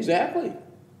 yeah, exactly.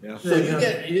 Yeah. So you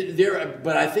get, there,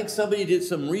 but I think somebody did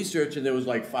some research and there was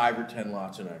like 5 or 10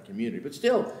 lots in our community. But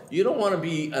still, you don't want to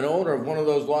be an owner of one of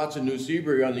those lots in New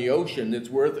Seabury on the ocean that's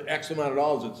worth X amount of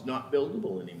dollars, it's not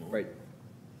buildable anymore. Right.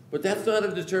 But that's not a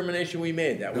determination we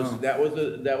made. That was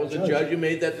a judge who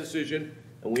made that decision,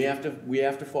 and we have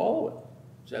to follow it.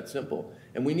 It's that simple.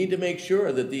 And we need to make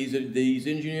sure that these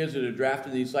engineers that are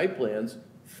drafting these site plans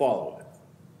follow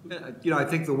it. I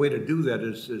think the way to do that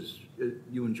is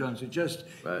you and John suggest,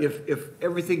 Right. if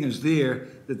everything is there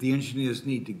that the engineers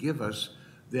need to give us,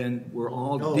 then we're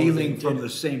all No, dealing they from did. the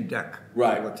same deck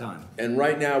Right. all the time. And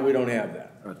right now, we don't have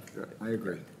that. I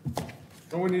agree.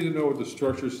 Don't we need to know what the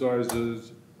structure size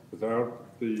is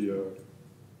without the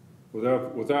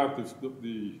without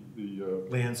the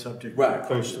Land subject. to Right.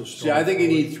 coastal See, I think you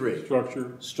need three.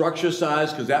 structure. Structure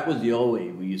size, because that was the old way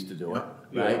we used to do it,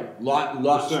 Yeah. right? Lot,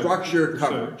 Percent, structure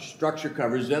percent. coverage, structure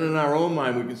coverage, then in our own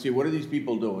mind, we can see, what are these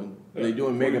people doing? Are they Yeah,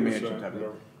 doing mega 40%, mansion type of yeah.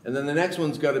 thing? And then the next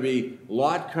one's gotta be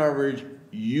lot coverage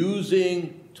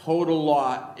using total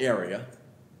lot area.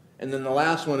 And then the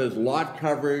last one is lot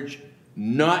coverage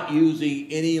not using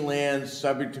any land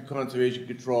subject to conservation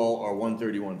control or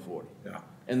 13140. Yeah.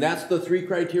 And that's the three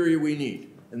criteria we need.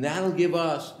 And that'll give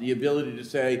us the ability to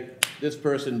say, this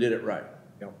person did it right.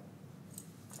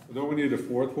 Don't we need a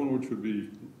fourth one, which would be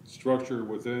structure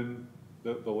within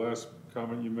the last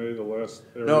comment you made, the last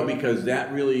area? No, because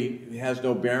that really has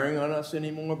no bearing on us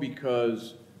anymore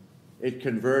because it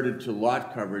converted to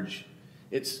lot coverage.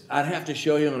 I'd have to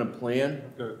show you on a plan,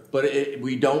 Okay. but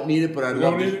we don't need it, but I'd You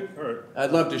love don't need to. it? All right,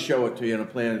 I'd love to show it to you on a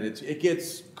plan. It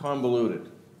gets convoluted.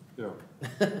 yeah.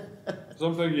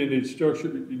 Something you need structure,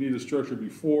 you need a structure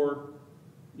before,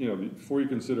 before you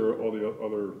consider all the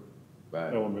other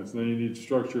Right. elements. And then you need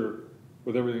structure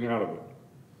with everything out of it.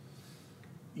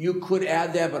 You could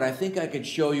add that, but I think I could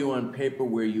show you on paper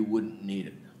where you wouldn't need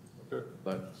it. Okay.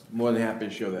 But more than happy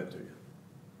to show that to you.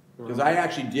 Because I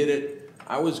actually did it,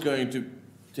 I was going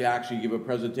to actually give a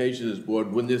presentation to this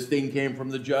board when this thing came from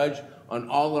the judge on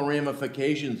all the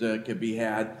ramifications that could be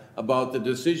had about the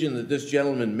decision that this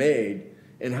gentleman made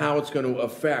and how it's going to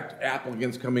affect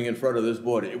applicants coming in front of this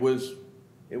board. It was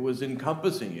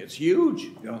encompassing. It's huge.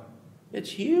 Yeah. It's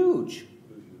huge.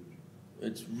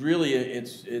 It's really,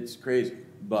 it's crazy.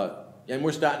 And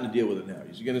we're starting to deal with it now.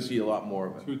 You're going to see a lot more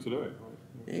of it. Through today.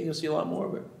 Yeah, you're gonna see a lot more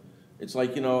of it. It's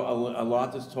like, a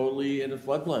lot that's totally in a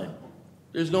floodplain.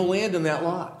 There's no land in that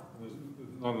lot.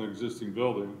 It's not an existing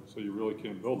building, so you really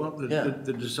can't build Well, it.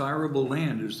 the desirable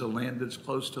land is the land that's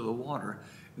close to the water,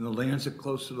 and the lands that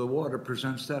close to the water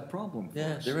presents that problem for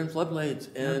Yeah, us. they're in floodplains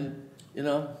and,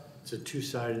 It's a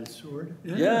two-sided sword.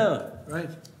 yeah. Right.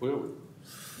 Clearly.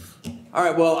 All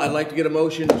right, well, I'd like to get a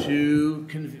motion to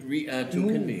convene.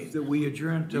 That we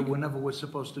adjourn to whenever we're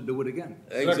supposed to do it again.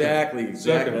 Exactly.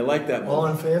 I like that All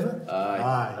motion. in favor?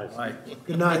 Aye. Aye.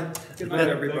 Good night. Good night,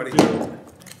 everybody. Thank you.